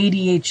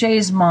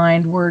ADHA's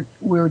mind,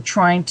 we're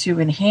trying to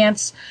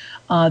enhance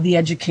the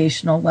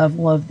educational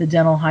level of the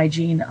dental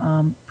hygiene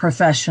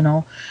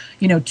professional,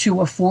 to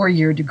a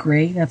 4-year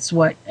degree. That's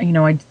what,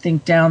 I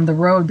think down the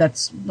road,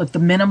 that's what the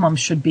minimum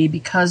should be,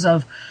 because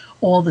of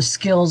all the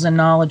skills and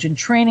knowledge and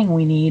training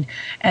we need.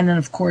 And then,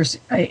 of course,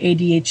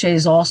 ADHA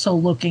is also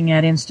looking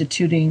at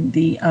instituting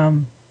the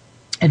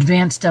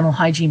advanced dental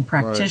hygiene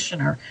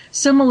practitioner,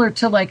 similar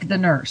to like the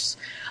nurse,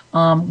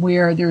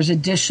 where there's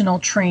additional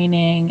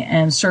training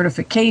and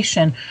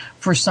certification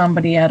for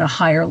somebody at a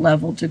higher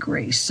level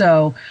degree.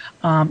 So,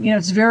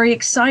 it's very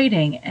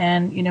exciting.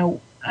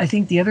 And, I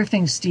think the other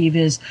thing, Steve,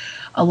 is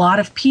a lot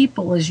of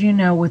people, as you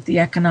know, with the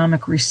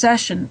economic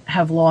recession,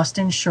 have lost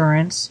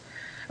insurance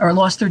or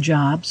lost their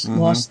jobs,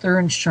 lost their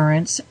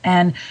insurance.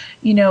 And,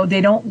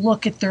 they don't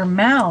look at their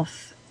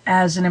mouth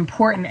as an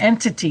important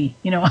entity,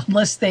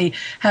 unless they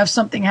have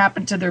something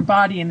happen to their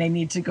body and they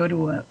need to go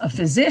to a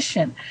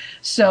physician.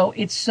 So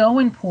it's so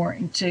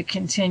important to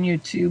continue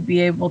to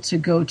be able to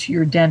go to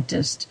your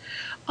dentist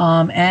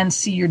and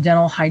see your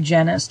dental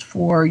hygienist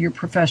for your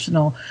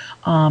professional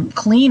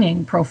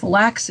cleaning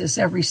prophylaxis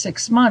every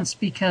 6 months,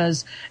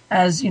 because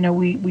as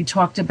we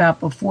talked about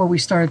before we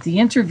started the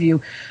interview,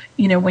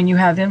 when you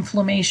have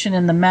inflammation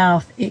in the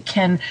mouth, it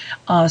can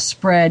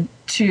spread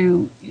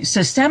to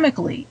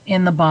systemically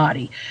in the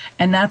body.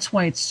 And that's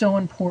why it's so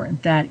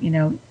important that,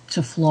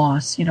 to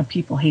floss.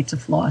 People hate to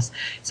floss.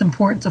 It's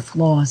important to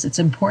floss. It's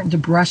important to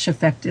brush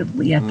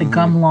effectively at the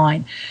gum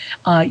line,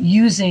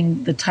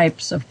 using the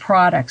types of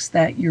products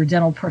that your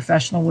dental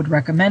professional would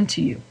recommend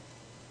to you.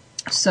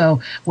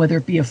 So whether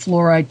it be a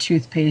fluoride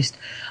toothpaste,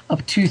 a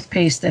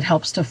toothpaste that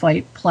helps to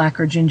fight plaque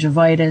or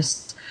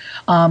gingivitis,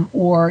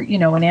 or,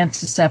 an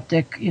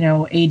antiseptic,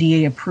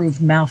 ADA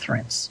approved mouth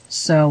rinse.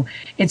 So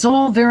it's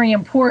all very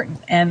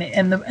important.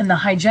 And the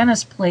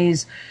hygienist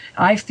plays,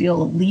 I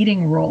feel, a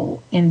leading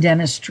role in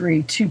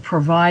dentistry to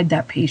provide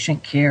that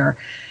patient care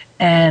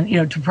and,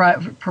 to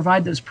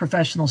provide those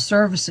professional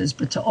services,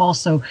 but to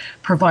also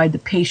provide the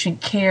patient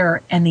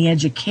care and the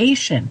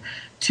education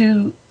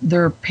to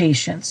their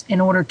patients in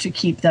order to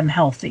keep them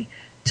healthy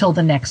till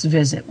the next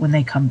visit when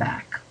they come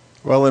back.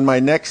 Well, in my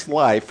next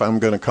life, I'm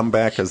going to come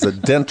back as a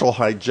dental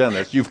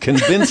hygienist. You've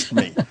convinced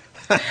me.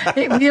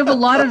 We have a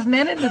lot of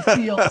men in the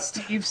field,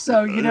 Steve.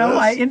 So,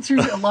 I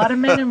interviewed a lot of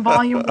men in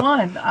Volume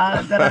 1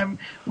 that I'm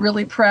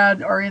really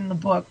proud are in the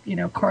book.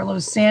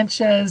 Carlos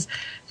Sanchez,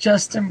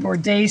 Justin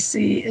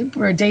Bordesa,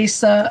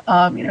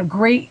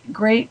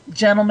 great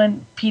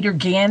gentlemen, Peter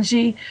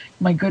Ganji,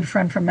 my good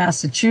friend from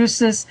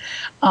Massachusetts,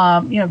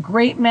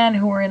 great men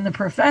who are in the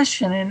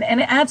profession,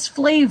 and it adds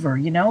flavor,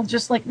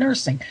 just like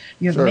nursing.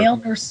 You have male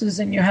nurses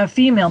and you have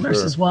female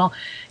nurses. Well,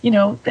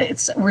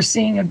 we're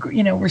seeing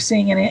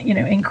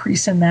an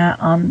increase in that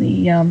on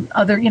the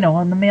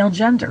on the male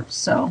gender.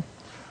 So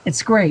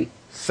it's great.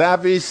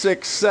 Savvy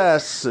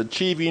Success,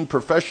 Achieving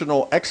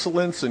Professional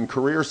Excellence and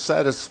Career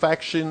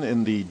Satisfaction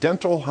in the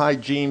Dental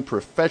Hygiene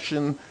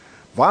Profession,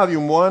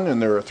 Volume 1,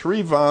 and there are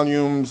 3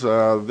 volumes.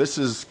 This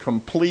is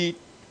complete,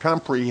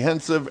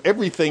 comprehensive,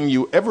 everything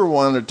you ever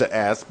wanted to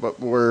ask, but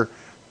were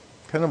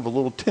kind of a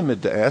little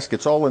timid to ask.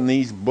 It's all in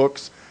these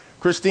books.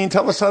 Christine,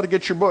 tell us how to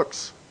get your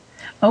books.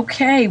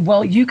 Okay,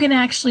 well, you can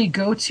actually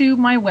go to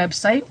my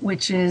website,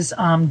 which is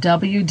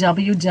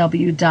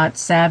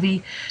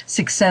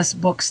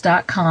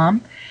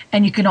www.savvysuccessbooks.com.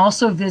 And you can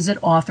also visit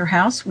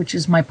AuthorHouse, which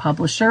is my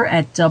publisher,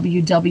 at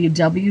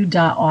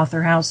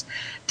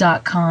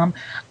www.authorhouse.com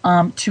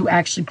to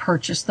actually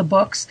purchase the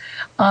books.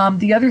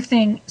 The other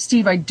thing,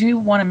 Steve, I do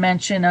want to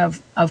mention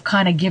of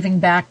kind of giving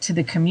back to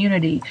the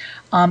community.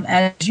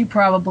 As you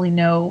probably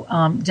know,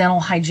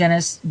 dental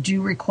hygienists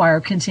do require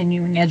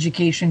continuing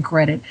education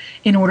credit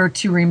in order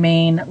to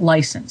remain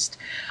licensed.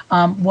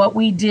 What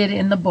we did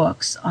in the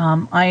books,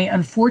 I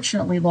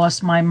unfortunately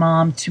lost my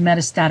mom to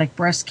metastatic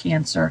breast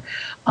cancer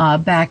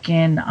back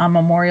in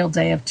Memorial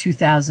Day of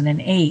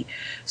 2008.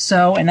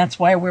 So, and that's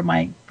why I wear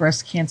my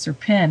breast cancer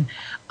pin.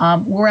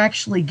 We're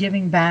actually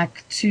giving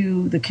back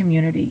to the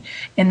community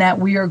in that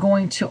we are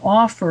going to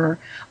offer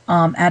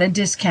at a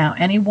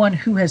discount anyone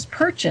who has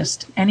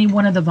purchased any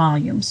one of the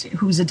volumes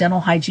who's a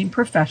dental hygiene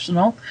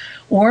professional,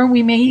 or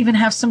we may even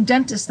have some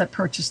dentists that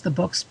purchase the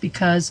books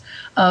because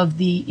of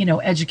the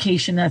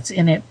education that's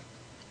in it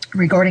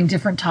regarding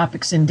different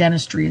topics in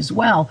dentistry as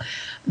well.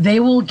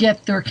 They will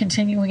get their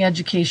continuing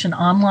education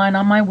online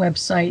on my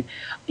website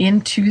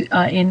in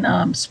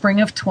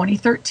spring of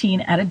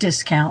 2013 at a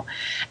discount.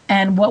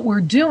 And what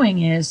we're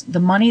doing is the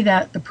money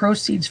that the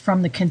proceeds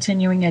from the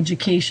continuing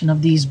education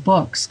of these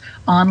books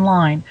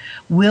online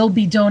will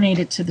be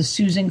donated to the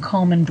Susan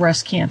Komen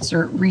Breast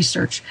Cancer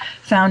Research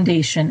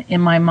Foundation in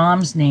my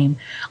mom's name.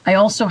 I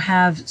also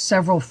have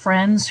several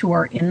friends who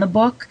are in the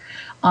book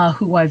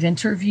who I've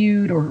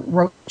interviewed or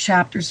wrote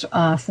chapters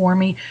for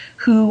me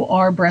who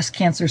are breast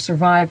cancer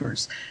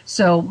survivors.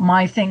 So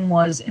my thing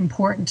was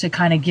important to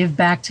kind of give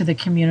back to the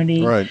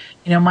community. Right.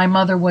 My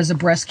mother was a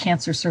breast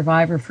cancer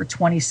survivor for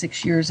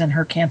 26 years and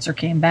her cancer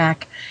came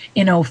back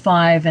in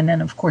 2005. And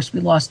then, of course, we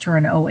lost her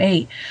in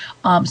 2008.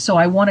 So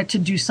I wanted to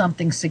do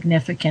something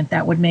significant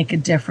that would make a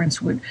difference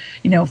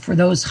for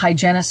those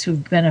hygienists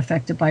who've been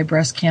affected by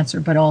breast cancer,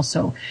 but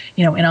also,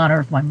 in honor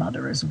of my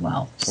mother as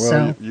well.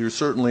 Well, you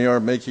certainly are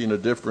making a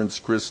difference,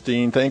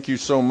 Christine. Thank you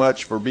so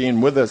much for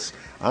being with us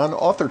on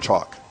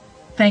AuthorTalk.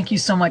 Thank you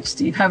so much,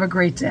 Steve. Have a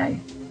great day.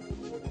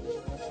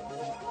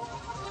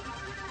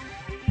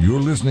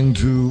 You're listening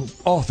to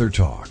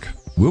AuthorTalk.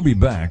 We'll be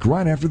back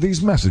right after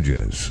these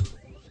messages.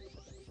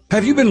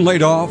 Have you been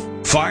laid off,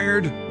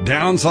 fired,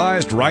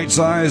 downsized,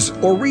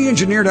 right-sized, or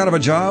re-engineered out of a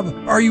job?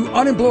 Are you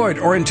unemployed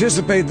or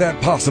anticipate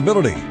that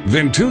possibility?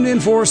 Then tune in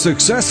for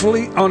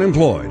Successfully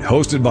Unemployed,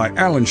 hosted by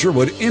Alan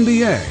Sherwood,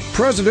 MBA,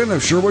 president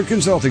of Sherwood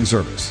Consulting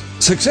Service.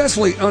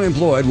 Successfully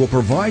Unemployed will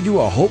provide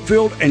you a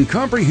hope-filled and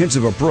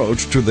comprehensive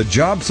approach to the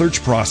job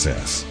search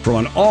process from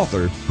an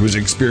author who's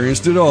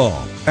experienced it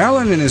all.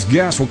 Alan and his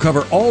guests will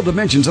cover all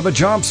dimensions of a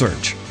job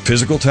search: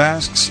 physical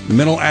tasks,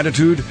 mental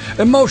attitude,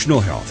 emotional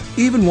health,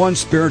 even one's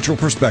spiritual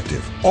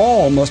perspective.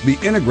 All must be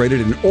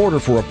integrated in order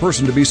for a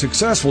person to be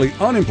successfully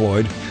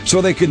unemployed so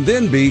they can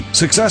then be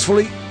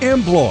successfully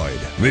employed.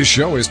 This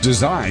show is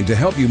designed to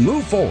help you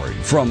move forward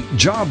from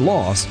job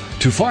loss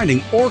to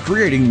finding or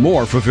creating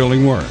more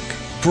fulfilling work.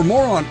 For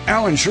more on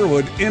Alan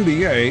Sherwood,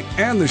 MBA,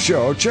 and the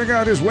show, check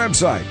out his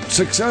website,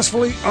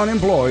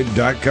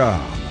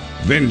 successfullyunemployed.com.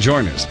 Then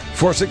join us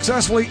for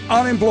Successfully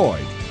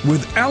Unemployed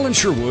with Alan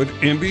Sherwood,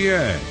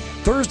 MBA.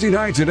 Thursday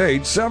nights at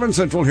 8, 7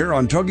 Central here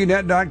on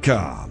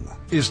TogiNet.com.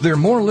 Is there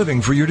more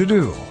living for you to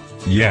do?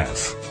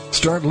 Yes.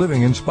 Start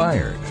living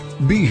inspired.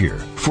 Be here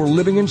for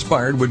Living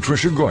Inspired with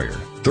Tricia Goyer.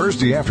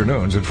 Thursday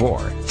afternoons at 4,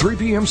 3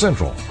 p.m.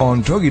 Central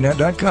on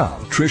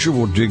TogiNet.com. Tricia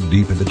will dig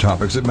deep into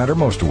topics that matter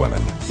most to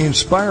women,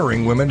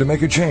 inspiring women to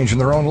make a change in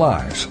their own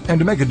lives and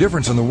to make a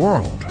difference in the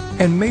world,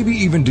 and maybe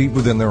even deep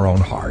within their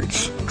own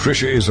hearts.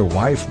 Tricia is a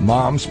wife,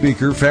 mom,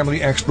 speaker,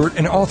 family expert,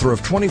 and author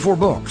of 24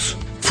 books.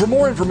 For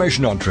more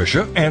information on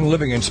Tricia and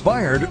Living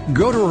Inspired,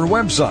 go to her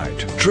website,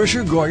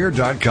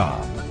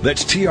 TriciaGoyer.com.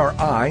 That's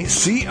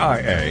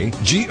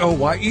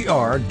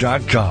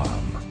TRICIAGOYER.com.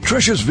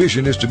 Trisha's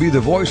vision is to be the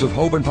voice of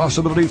hope and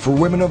possibility for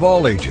women of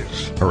all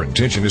ages. Her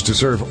intention is to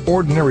serve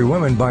ordinary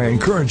women by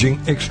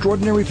encouraging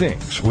extraordinary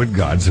things with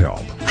God's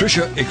help.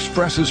 Trisha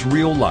expresses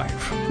real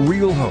life,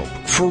 real hope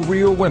for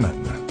real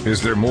women.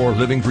 Is there more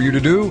living for you to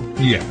do?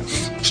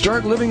 Yes.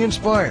 Start living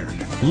inspired.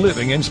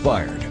 Living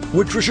Inspired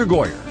with Trisha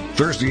Goyer.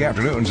 Thursday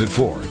afternoons at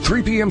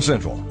 3 p.m.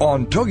 Central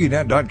on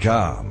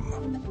TogiNet.com.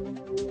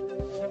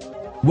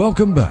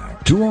 Welcome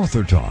back to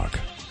Author Talk,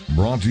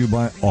 brought to you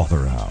by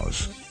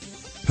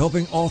AuthorHouse,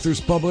 helping authors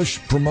publish,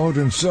 promote,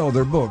 and sell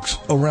their books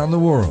around the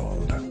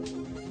world.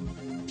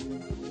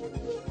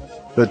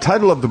 The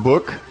title of the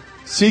book,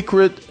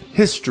 Secret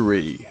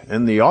History,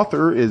 and the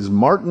author is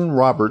Martin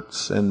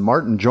Roberts, and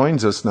Martin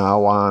joins us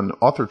now on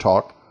Author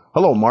Talk.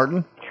 Hello,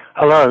 Martin.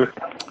 Hello.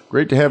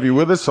 Great to have you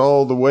with us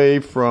all the way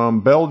from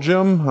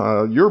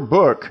Belgium. Your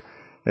book,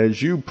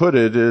 as you put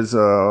it, is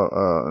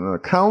an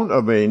account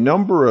of a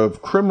number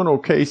of criminal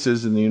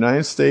cases in the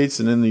United States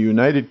and in the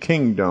United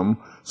Kingdom,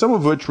 some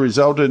of which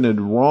resulted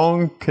in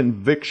wrong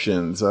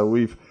convictions.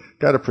 We've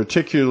got a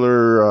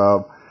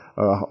particular,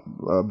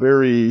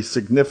 very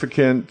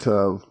significant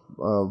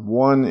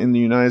one in the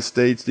United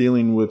States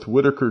dealing with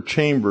Whittaker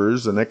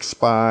Chambers, an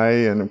ex-spy,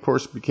 and of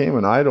course became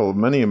an idol of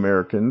many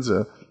Americans.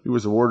 He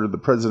was awarded the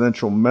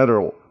Presidential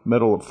Medal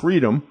of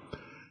Freedom.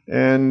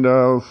 And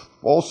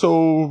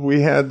also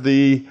we had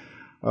the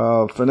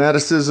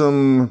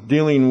fanaticism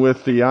dealing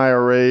with the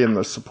IRA and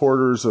the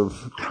supporters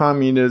of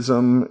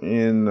communism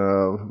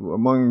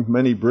among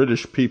many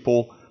British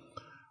people.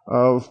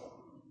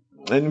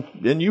 And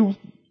you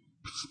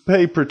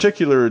pay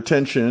particular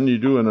attention. You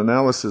do an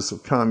analysis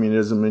of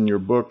communism in your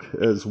book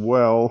as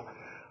well.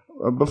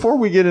 Before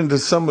we get into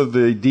some of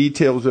the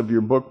details of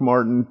your book,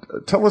 Martin,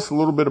 tell us a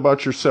little bit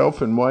about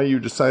yourself and why you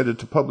decided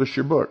to publish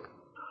your book.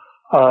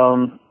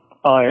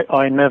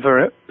 I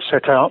never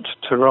set out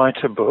to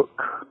write a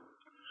book.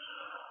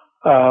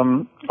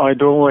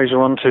 I'd always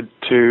wanted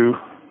to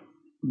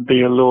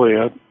be a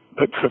lawyer,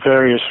 but for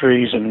various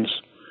reasons,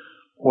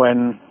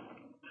 when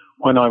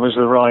I was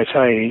the right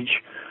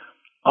age,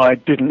 I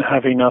didn't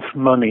have enough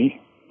money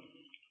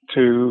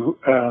to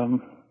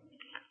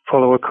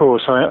follow a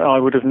course. I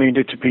would have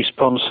needed to be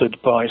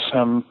sponsored by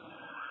some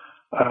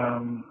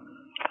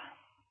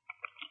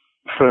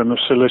firm of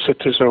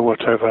solicitors or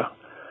whatever.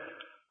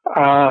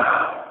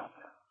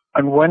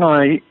 And when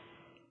I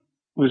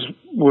was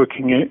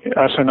working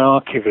as an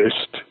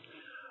archivist,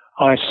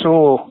 I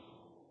saw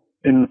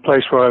in the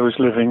place where I was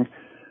living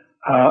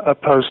a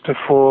poster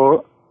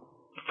for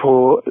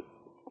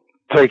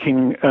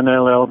taking an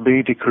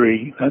LLB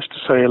degree, that's to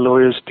say a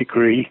lawyer's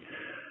degree,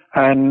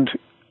 and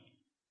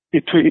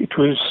it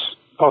was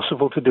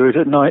possible to do it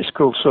at night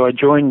school, so I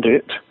joined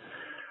it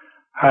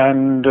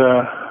and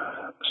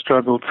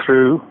struggled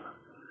through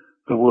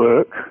the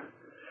work.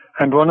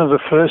 And one of the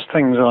first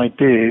things I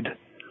did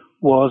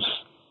was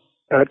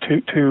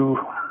to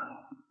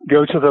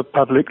go to the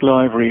public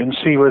library and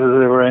see whether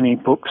there were any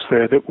books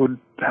there that would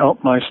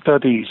help my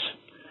studies.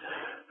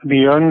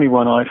 The only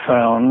one I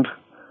found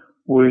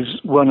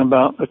was one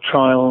about the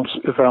trials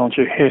of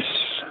Alger Hiss.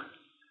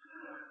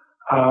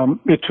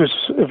 It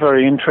was a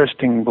very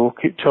interesting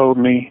book. It taught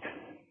me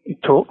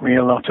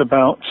a lot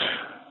about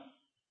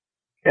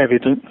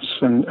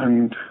evidence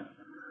and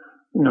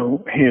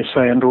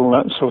hearsay and all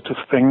that sort of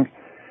thing.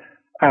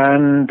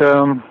 And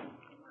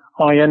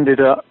I ended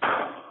up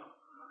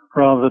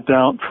rather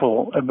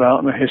doubtful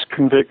about his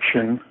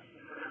conviction,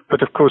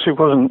 but of course it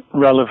wasn't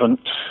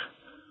relevant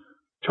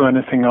to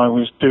anything I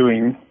was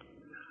doing,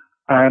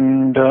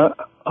 and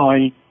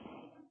I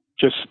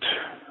just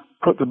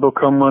put the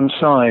book on one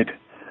side.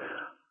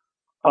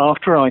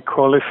 After I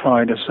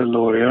qualified as a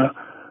lawyer,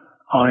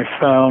 I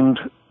found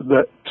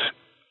that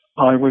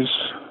I was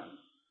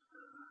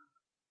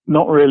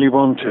not really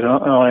wanted.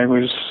 I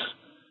was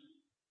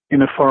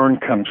in a foreign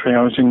country.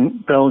 I was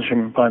in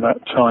Belgium by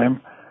that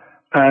time,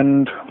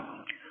 and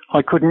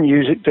I couldn't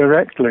use it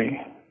directly.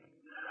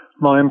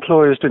 My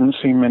employers didn't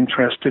seem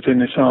interested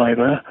in it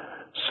either,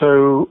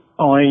 so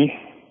I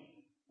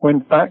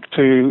went back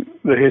to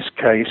the Hiss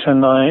case,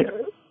 and I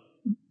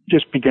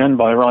just began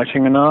by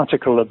writing an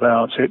article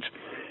about it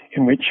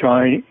in which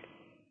I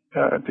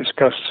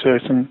discussed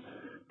certain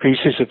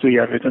pieces of the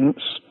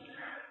evidence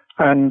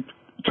and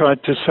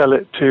tried to sell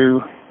it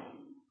to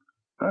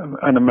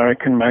an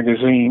American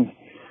magazine.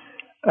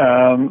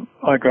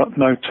 I got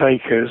no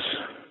takers,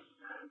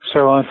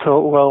 so I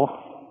thought, well,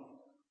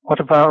 what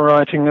about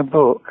writing a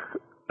book?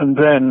 And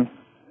then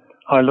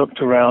I looked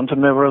around,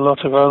 and there were a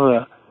lot of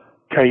other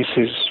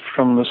cases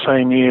from the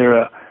same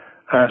era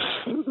as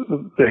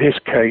the Hiss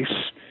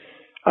case,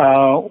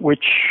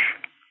 which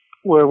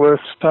were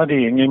worth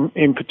studying.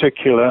 In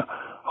particular,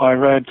 I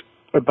read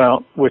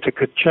about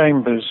Whittaker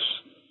Chambers,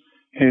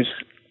 his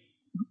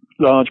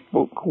large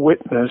book,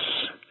 Witness,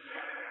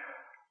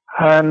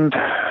 and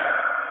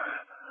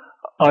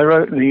I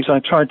wrote these. I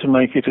tried to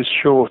make it as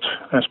short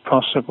as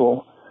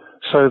possible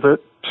so that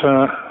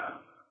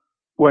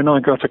when I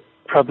got a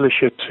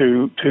publisher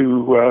to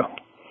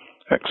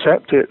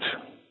accept it.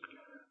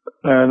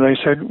 They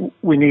said,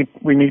 we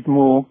need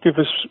more, give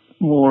us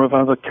more of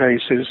other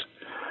cases.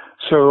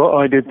 So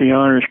I did the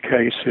Irish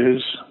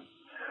cases.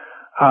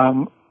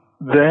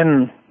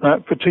 Then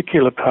that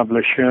particular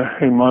publisher,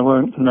 whom I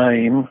won't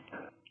name,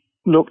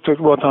 looked at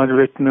what I'd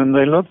written, and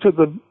they looked at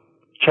the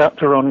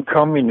chapter on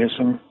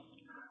communism,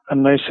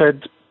 and they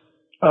said,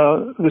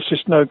 this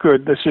is no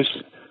good, this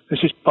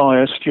is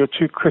biased, you're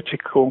too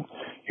critical,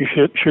 you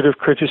should have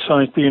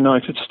criticized the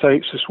United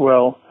States as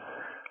well.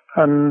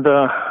 And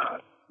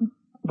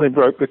they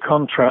broke the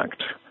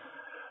contract.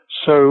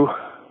 So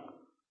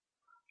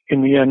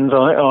in the end,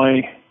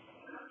 I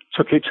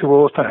took it to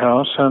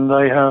AuthorHouse, and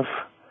they have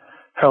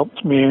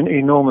helped me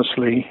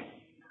enormously.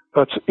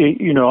 But,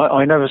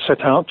 I never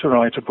set out to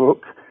write a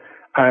book,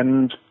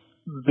 and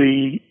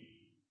the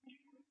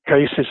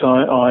cases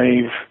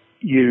I've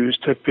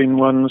used have been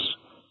ones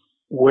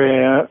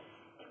where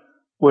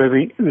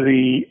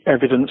the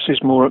evidence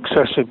is more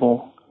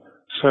accessible.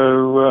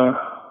 So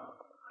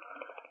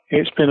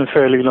it's been a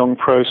fairly long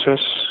process.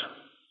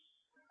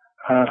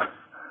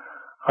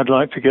 I'd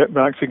like to get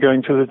back to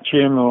going to the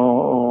gym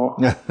or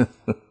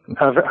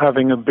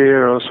having a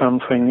beer or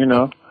something,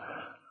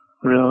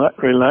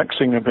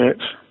 relaxing a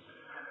bit.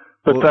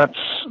 But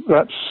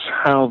that's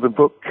how the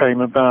book came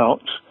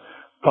about,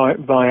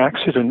 by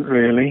accident,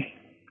 really.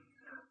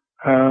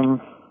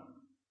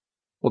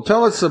 Well,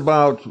 tell us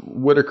about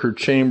Whittaker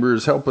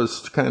Chambers. Help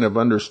us kind of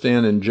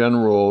understand in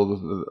general,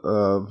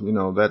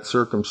 that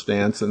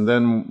circumstance, and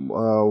then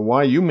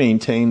why you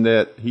maintain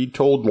that he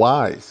told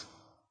lies.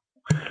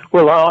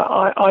 Well,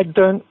 I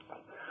don't.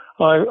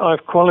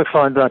 I've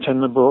qualified that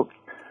in the book.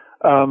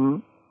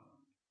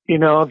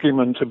 In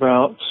argument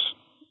about,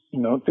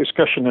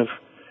 discussion of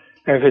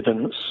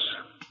evidence,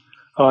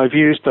 I've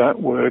used that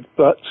word,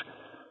 but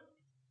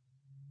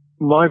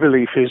my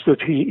belief is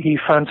that he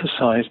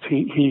fantasized.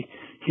 He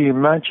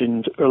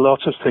imagined a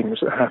lot of things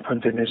that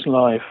happened in his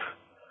life.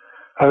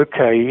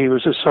 Okay, he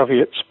was a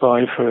Soviet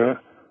spy for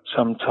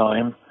some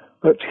time,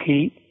 but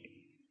he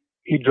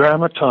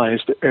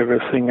dramatized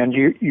everything, and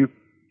you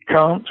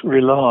can't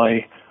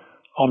rely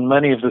on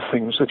many of the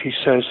things that he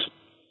says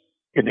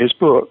in his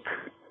book.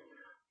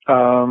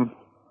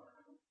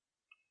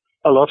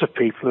 A lot of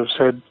people have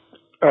said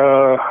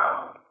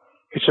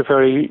it's a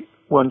very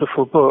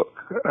wonderful book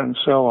and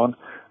so on.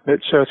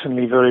 It's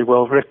certainly very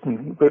well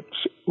written, but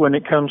when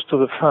it comes to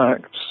the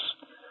facts,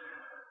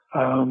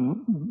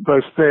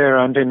 both there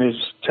and in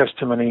his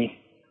testimony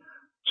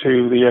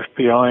to the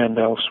FBI and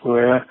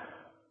elsewhere,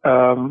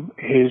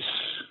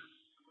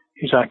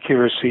 his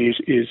accuracy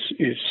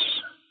is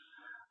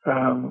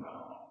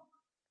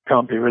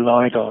can't be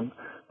relied on.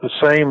 The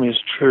same is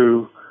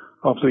true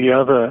of the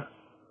other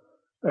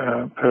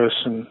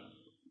person,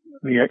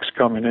 the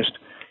ex-communist,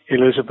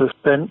 Elizabeth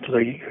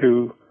Bentley,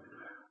 who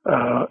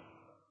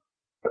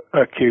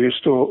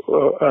accused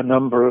a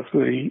number of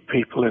the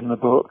people in the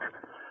book.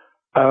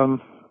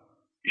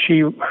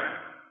 She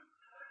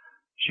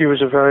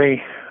was a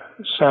very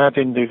sad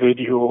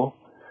individual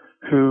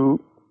who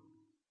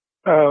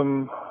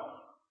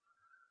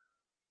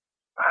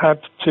had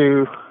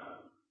to,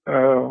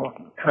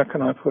 how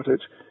can I put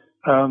it?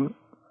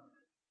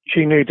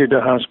 She needed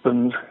a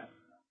husband,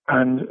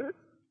 and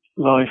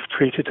life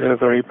treated her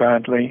very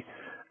badly,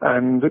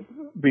 and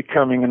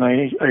becoming an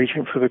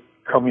agent for the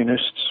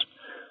communists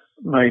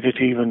made it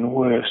even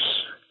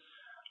worse.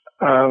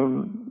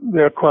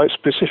 There are quite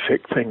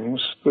specific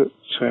things that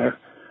are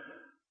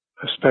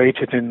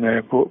stated in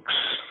their books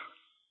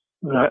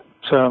that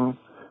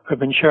have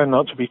been shown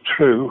not to be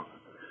true,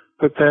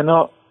 but they're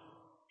not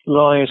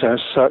lies as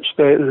such.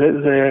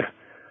 They're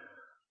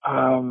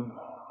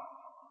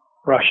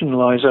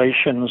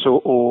rationalizations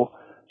or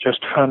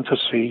just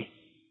fantasy.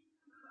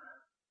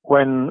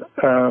 When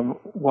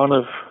one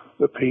of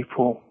the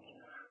people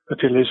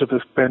that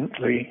Elizabeth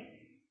Bentley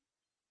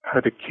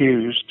had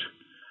accused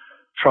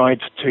tried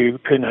to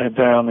pin her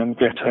down and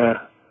get her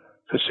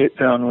to sit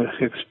down with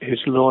his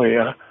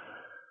lawyer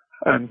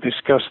and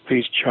discuss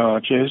these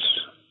charges,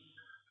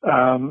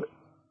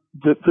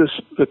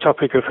 the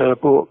topic of her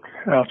book,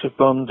 Out of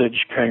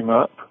Bondage, came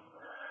up,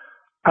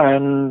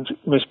 and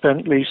Miss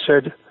Bentley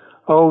said,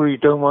 "Oh, you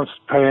don't want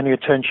to pay any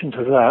attention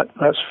to that.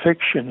 That's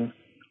fiction."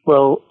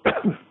 Well,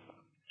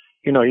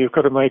 you've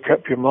got to make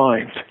up your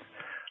mind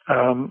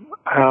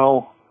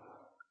how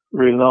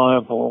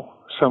reliable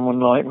someone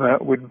like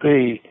that would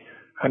be.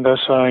 And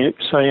as I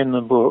say in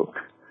the book,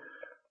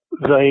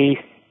 they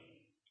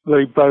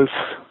both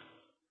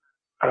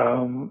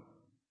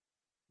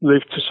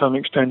lived to some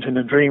extent in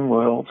a dream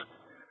world,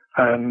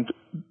 and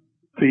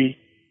the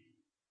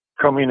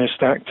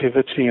communist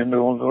activity and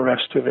all the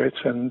rest of it,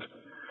 and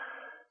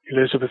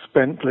Elizabeth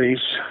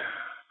Bentley's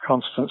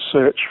constant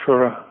search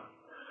for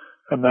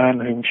a man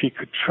whom she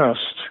could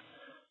trust,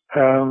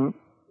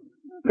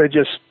 they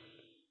just,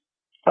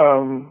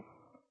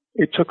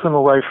 it took them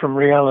away from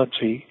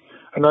reality.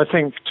 And I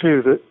think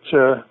too that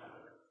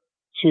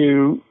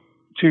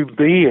to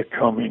be a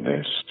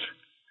communist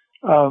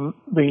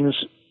means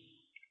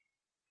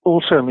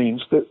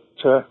that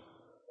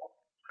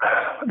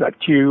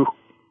that you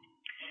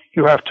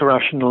have to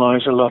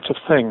rationalize a lot of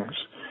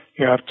things.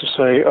 You have to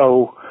say,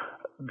 oh,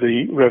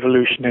 the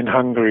revolution in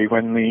Hungary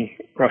when the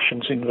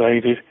Russians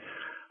invaded,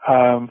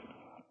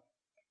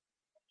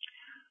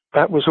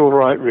 that was all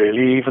right,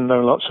 really, even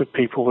though lots of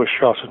people were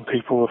shot and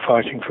people were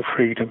fighting for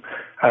freedom.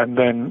 And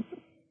then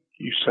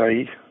you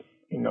say,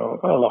 a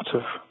lot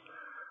of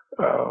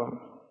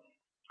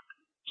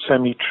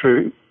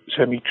semi-true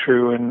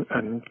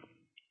and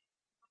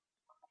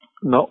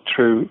not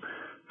true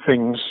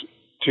things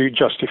to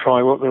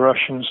justify what the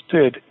Russians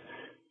did.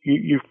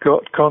 You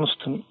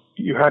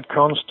had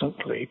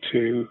constantly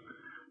to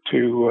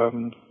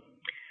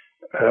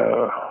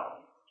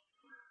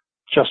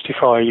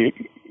justify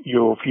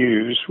your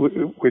views with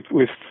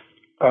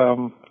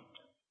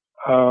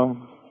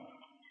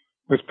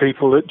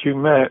people that you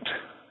met.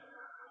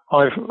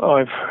 I've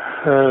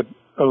heard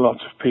a lot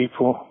of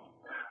people.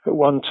 At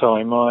one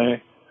time,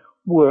 I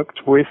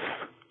worked with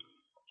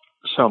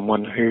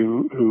someone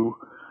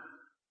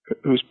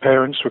whose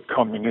parents were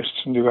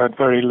communists and who had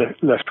very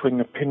left-wing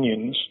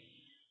opinions.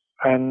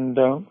 And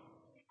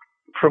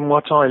from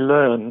what I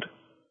learned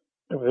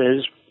of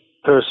his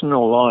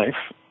personal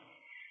life,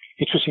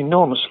 it was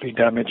enormously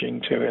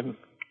damaging to him.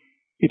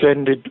 It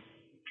ended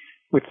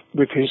with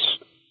his,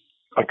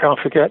 I can't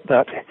forget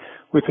that,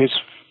 with his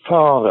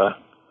father,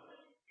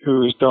 who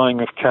was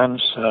dying of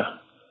cancer,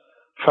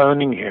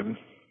 phoning him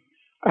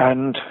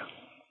and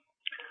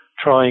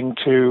trying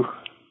to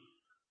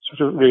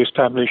sort of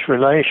re-establish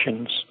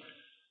relations,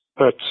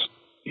 but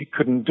he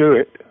couldn't do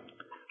it.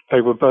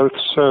 They were both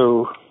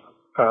so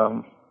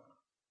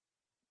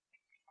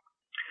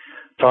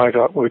tied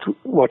up with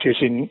what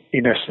is in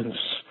essence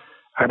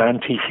an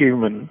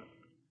anti-human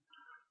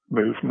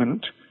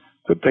movement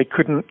that they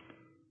couldn't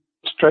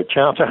stretch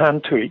out a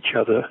hand to each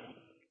other.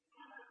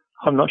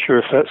 I'm not sure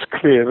if that's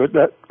clear, but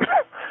that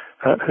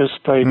has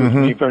stayed with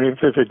me very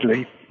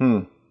vividly.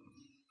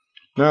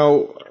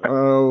 Now,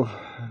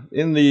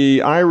 in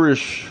the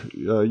Irish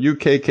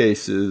UK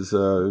cases,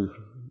 the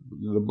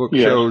book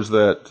shows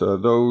that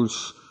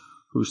those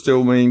who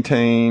still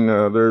maintain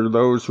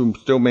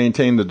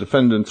the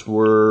defendants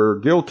were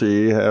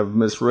guilty have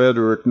misread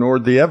or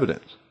ignored the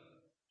evidence.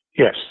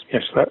 Yes,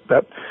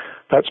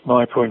 that's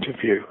my point of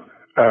view.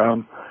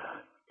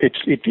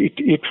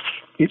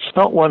 It's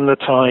not one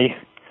that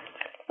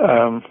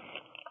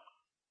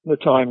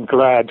I'm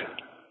glad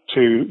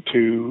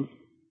to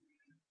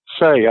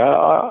say.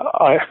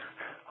 I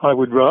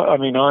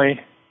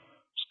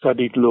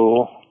studied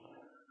law.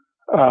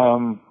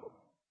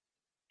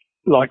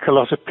 Like a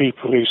lot of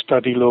people who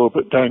study law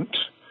but don't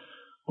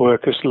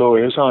work as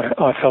lawyers,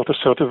 I felt a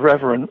sort of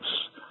reverence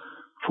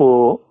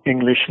for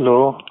English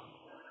law,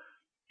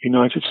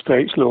 United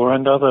States law,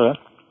 and other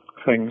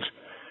things.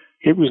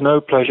 It was no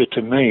pleasure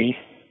to me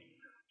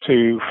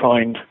to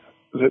find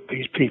that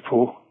these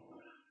people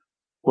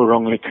were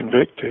wrongly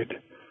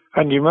convicted.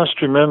 And you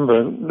must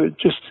remember that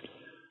just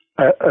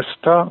a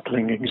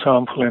startling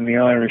example in the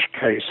Irish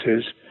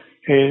cases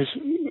is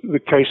the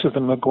case of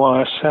the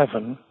Maguire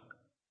Seven.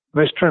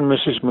 Mr. and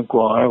Mrs.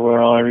 Maguire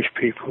were Irish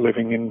people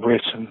living in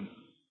Britain.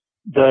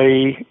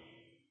 They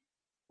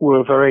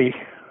were very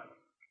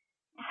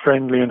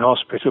friendly and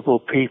hospitable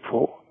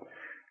people.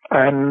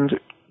 And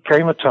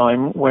came a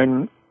time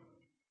when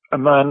a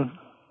man,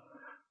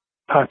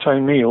 Pat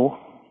O'Neill,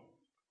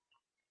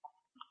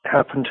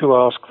 happened to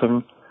ask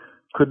them,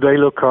 could they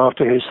look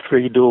after his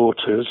 3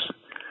 daughters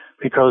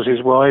because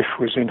his wife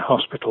was in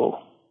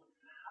hospital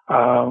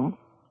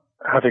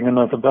having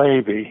another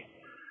baby.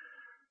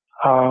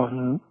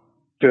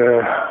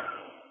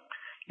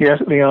 Yes,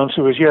 the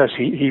answer was yes.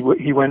 He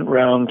went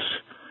round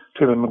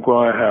to the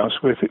Maguire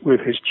house with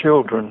his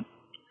children.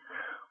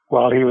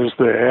 While he was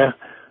there,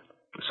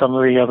 some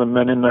of the other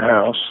men in the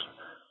house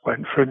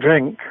went for a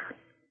drink,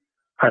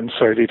 and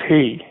so did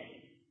he.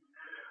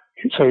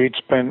 So he'd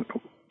spent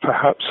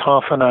perhaps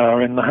half an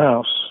hour in the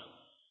house.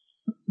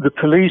 The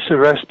police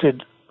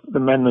arrested the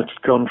men that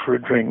had gone for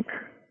a drink,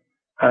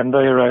 and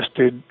they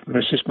arrested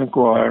Mrs.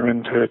 Maguire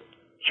and her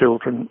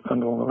children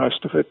and all the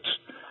rest of it.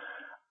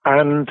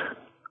 And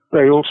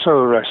they also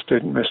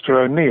arrested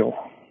Mr. O'Neill.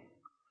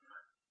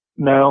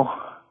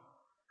 Now,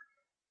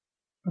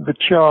 the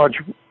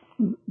charge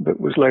that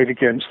was laid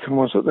against them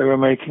was that they were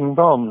making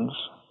bombs.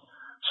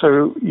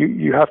 So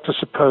you have to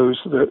suppose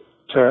that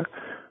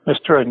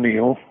Mr.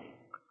 O'Neill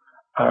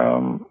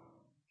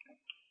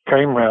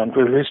came round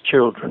with his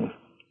children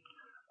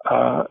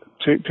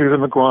to the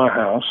Maguire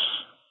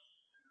house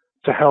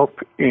to help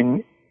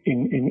in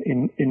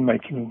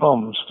making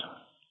bombs.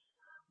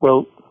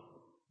 Well,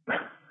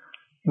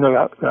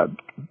 that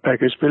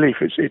beggars belief.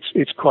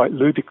 It's quite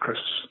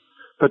ludicrous.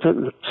 But at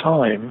the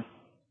time,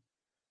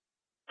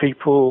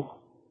 people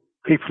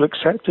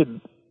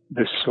accepted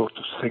this sort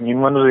of thing.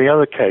 In one of the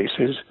other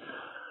cases,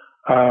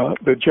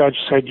 the judge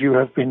said you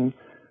have been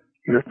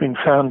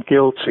found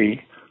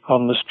guilty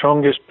on the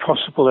strongest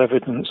possible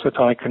evidence that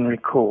I can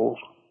recall.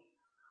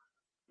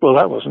 Well,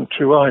 that wasn't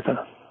true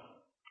either.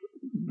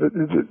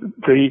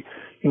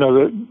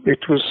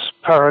 It was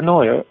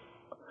paranoia,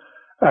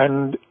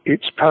 And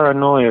it's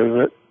paranoia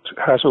that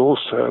has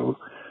also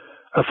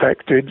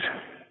affected,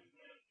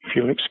 if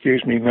you'll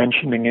excuse me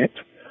mentioning it,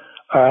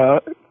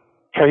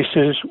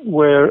 cases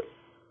where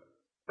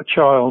a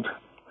child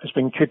has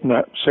been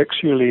kidnapped,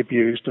 sexually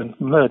abused, and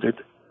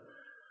murdered.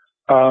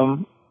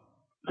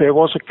 There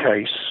was a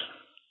case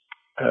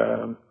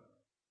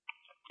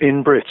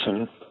in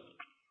Britain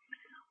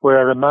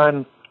where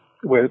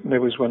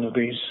there was one of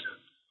these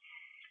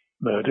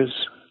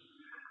murders,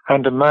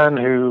 and a man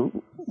who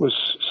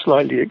was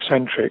slightly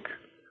eccentric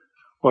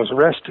was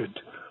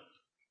arrested.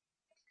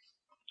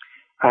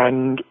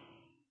 And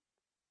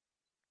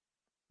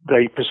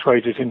they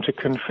persuaded him to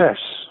confess.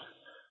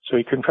 So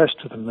he confessed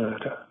to the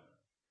murder.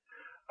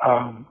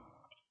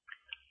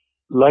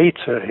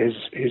 Later,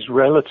 his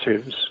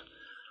relatives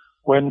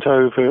went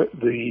over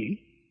the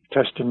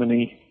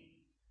testimony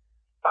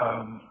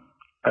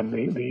and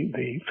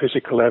the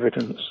physical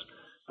evidence.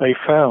 They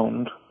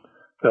found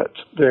that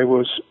there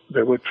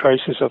were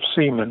traces of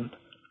semen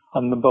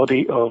on the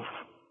body of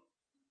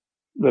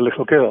the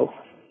little girl.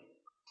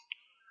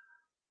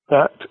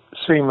 That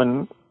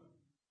semen,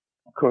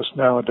 of course,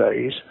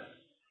 nowadays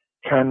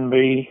can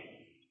be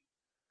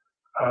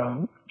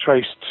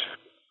traced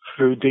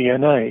through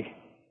DNA.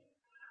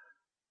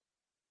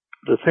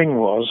 The thing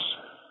was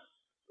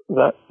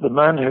that the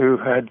man who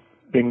had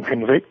been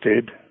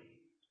convicted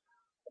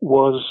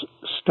was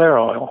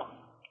sterile.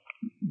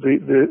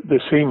 The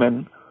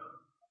semen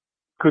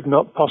could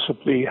not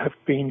possibly have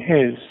been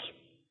his,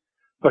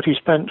 but he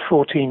spent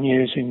 14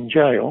 years in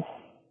jail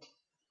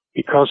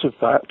because of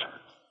that,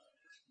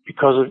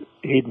 because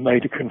he'd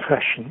made a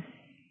confession.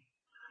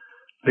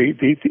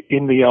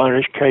 In the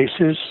Irish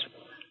cases,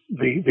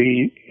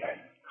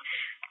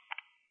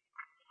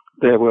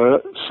 there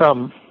were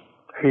some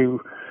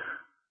who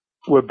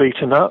were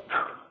beaten up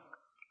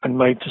and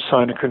made to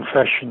sign a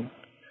confession.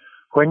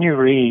 When you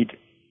read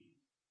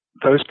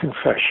those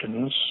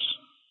confessions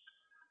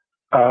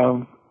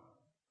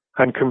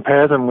and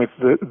compare them with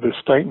the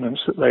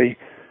statements that they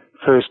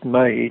first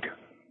made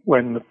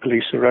when the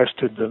police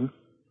arrested them,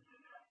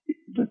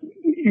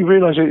 you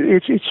realize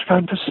it's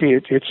fantasy.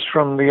 It's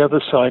from the other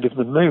side of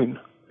the moon.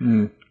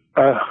 Mm.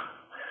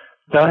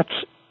 That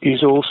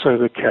is also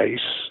the case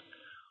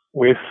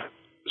with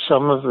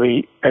some of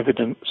the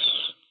evidence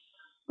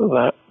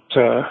that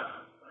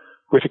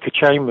Whittaker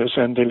Chambers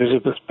and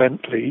Elizabeth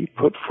Bentley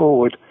put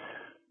forward.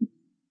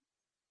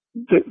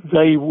 That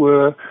they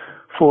were,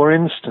 for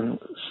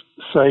instance,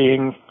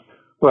 saying,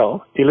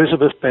 well,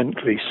 Elizabeth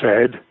Bentley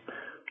said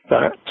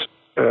that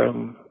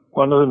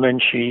one of the men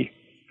she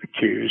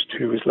accused,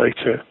 who was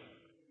later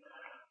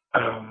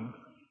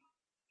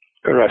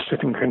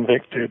arrested and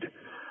convicted,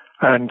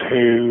 and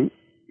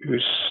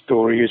whose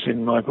story is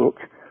in my book,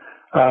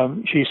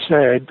 she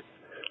said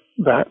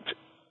that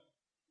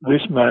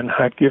this man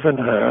had given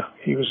her,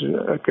 he was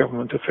a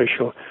government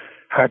official,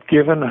 had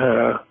given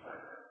her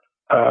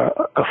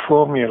a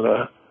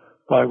formula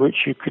by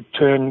which you could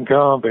turn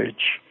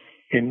garbage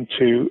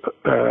into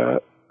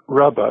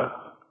rubber.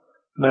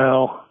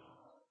 Now,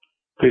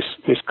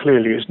 this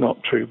clearly is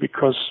not true,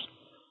 because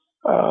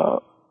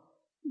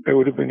there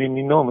would have been an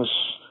enormous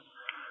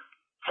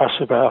fuss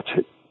about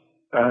it,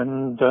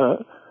 and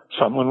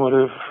someone would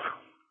have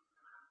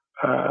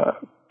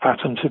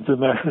patented the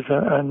method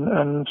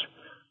and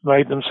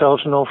made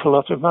themselves an awful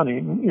lot of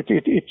money.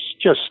 It's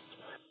just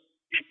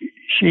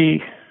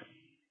she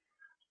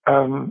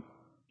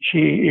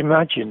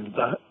imagined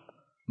that.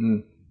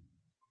 Mm.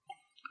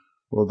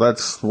 Well,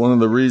 that's one of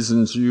the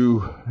reasons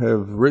you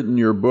have written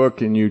your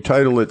book, and you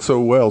title it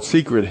so well,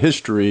 Secret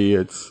History.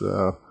 It's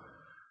a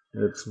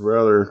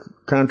rather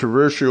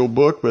controversial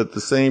book, but at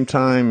the same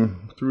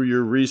time, through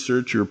your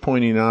research, you're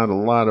pointing out a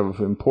lot of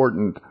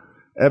important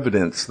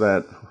evidence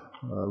that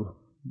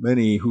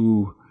many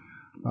who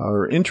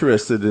are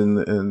interested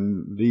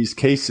in these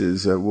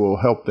cases will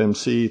help them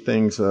see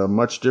things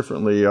much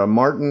differently.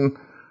 Martin,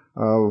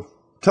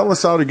 tell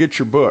us how to get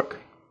your book.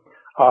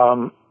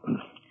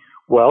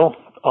 Well,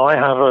 I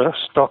have a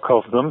stock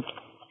of them,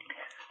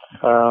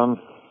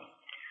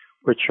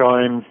 which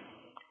I'm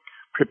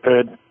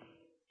prepared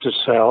to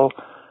sell.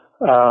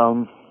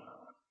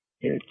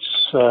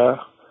 It's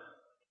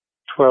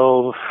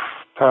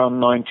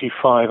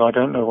 £12.95. I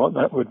don't know what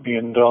that would be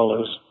in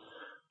dollars,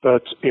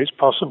 but it's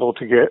possible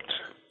to get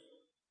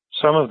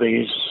some of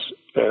these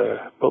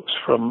books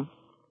from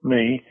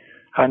me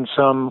and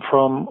some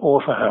from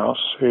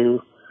AuthorHouse,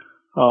 who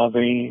are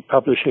the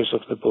publishers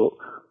of the book.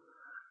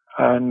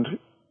 And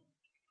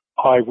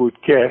I would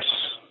guess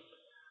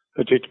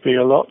that it'd be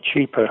a lot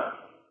cheaper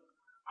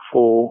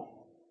for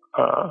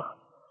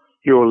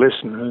your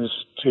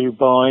listeners to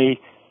buy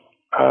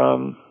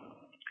them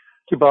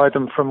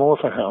from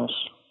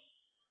AuthorHouse.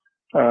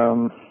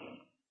 I'm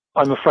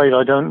afraid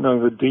I don't know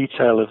the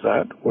detail of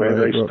that, where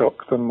they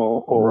stock them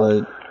or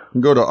right.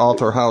 Go to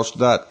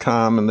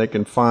authorhouse.com and they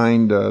can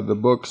find the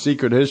book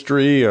Secret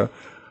History.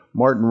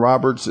 Martin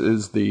Roberts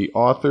is the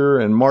author.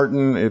 And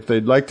Martin, if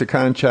they'd like to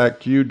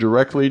contact you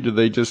directly, do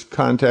they just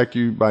contact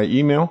you by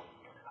email?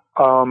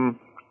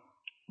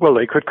 Well,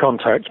 they could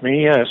contact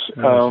me, yes.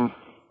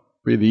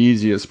 Be the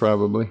easiest,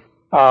 probably.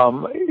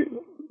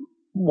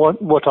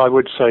 What I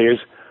would say is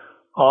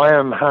I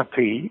am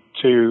happy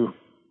to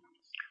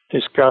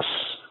discuss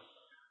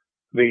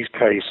these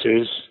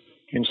cases,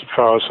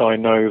 insofar as I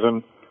know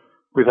them,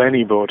 with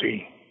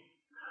anybody.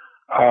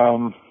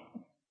 I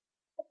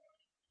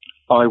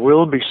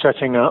will be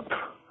setting up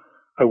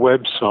a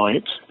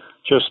website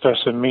just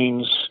as a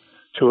means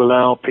to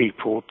allow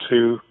people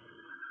to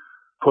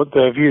put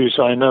their views.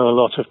 I know a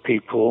lot of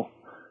people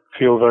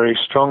feel very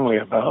strongly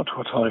about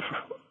what I've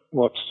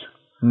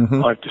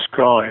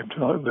described,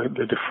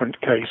 the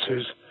different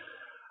cases,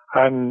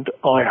 and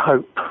I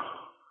hope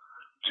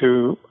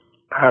to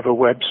have a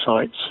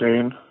website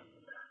soon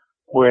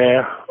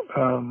where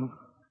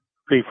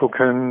people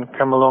can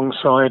come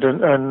alongside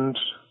and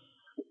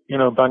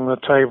bang the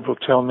table,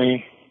 tell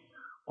me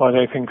why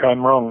they think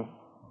I'm wrong.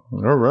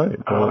 All right.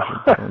 Well,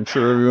 I'm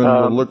sure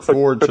everyone will look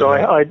forward to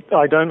that. But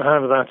I don't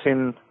have that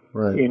in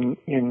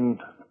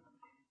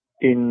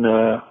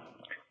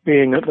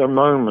being at the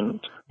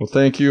moment. Well,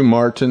 thank you,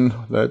 Martin.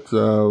 That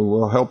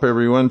will help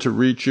everyone to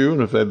reach you.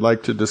 And if they'd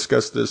like to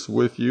discuss this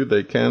with you,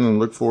 they can, and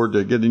look forward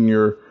to getting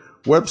your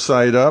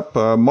website up.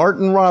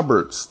 Martin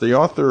Roberts, the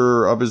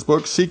author of his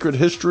book, Secret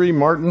History.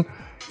 Martin,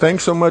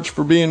 thanks so much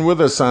for being with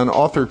us on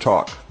Author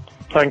Talk.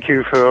 Thank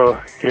you for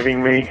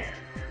giving me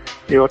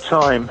your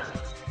time.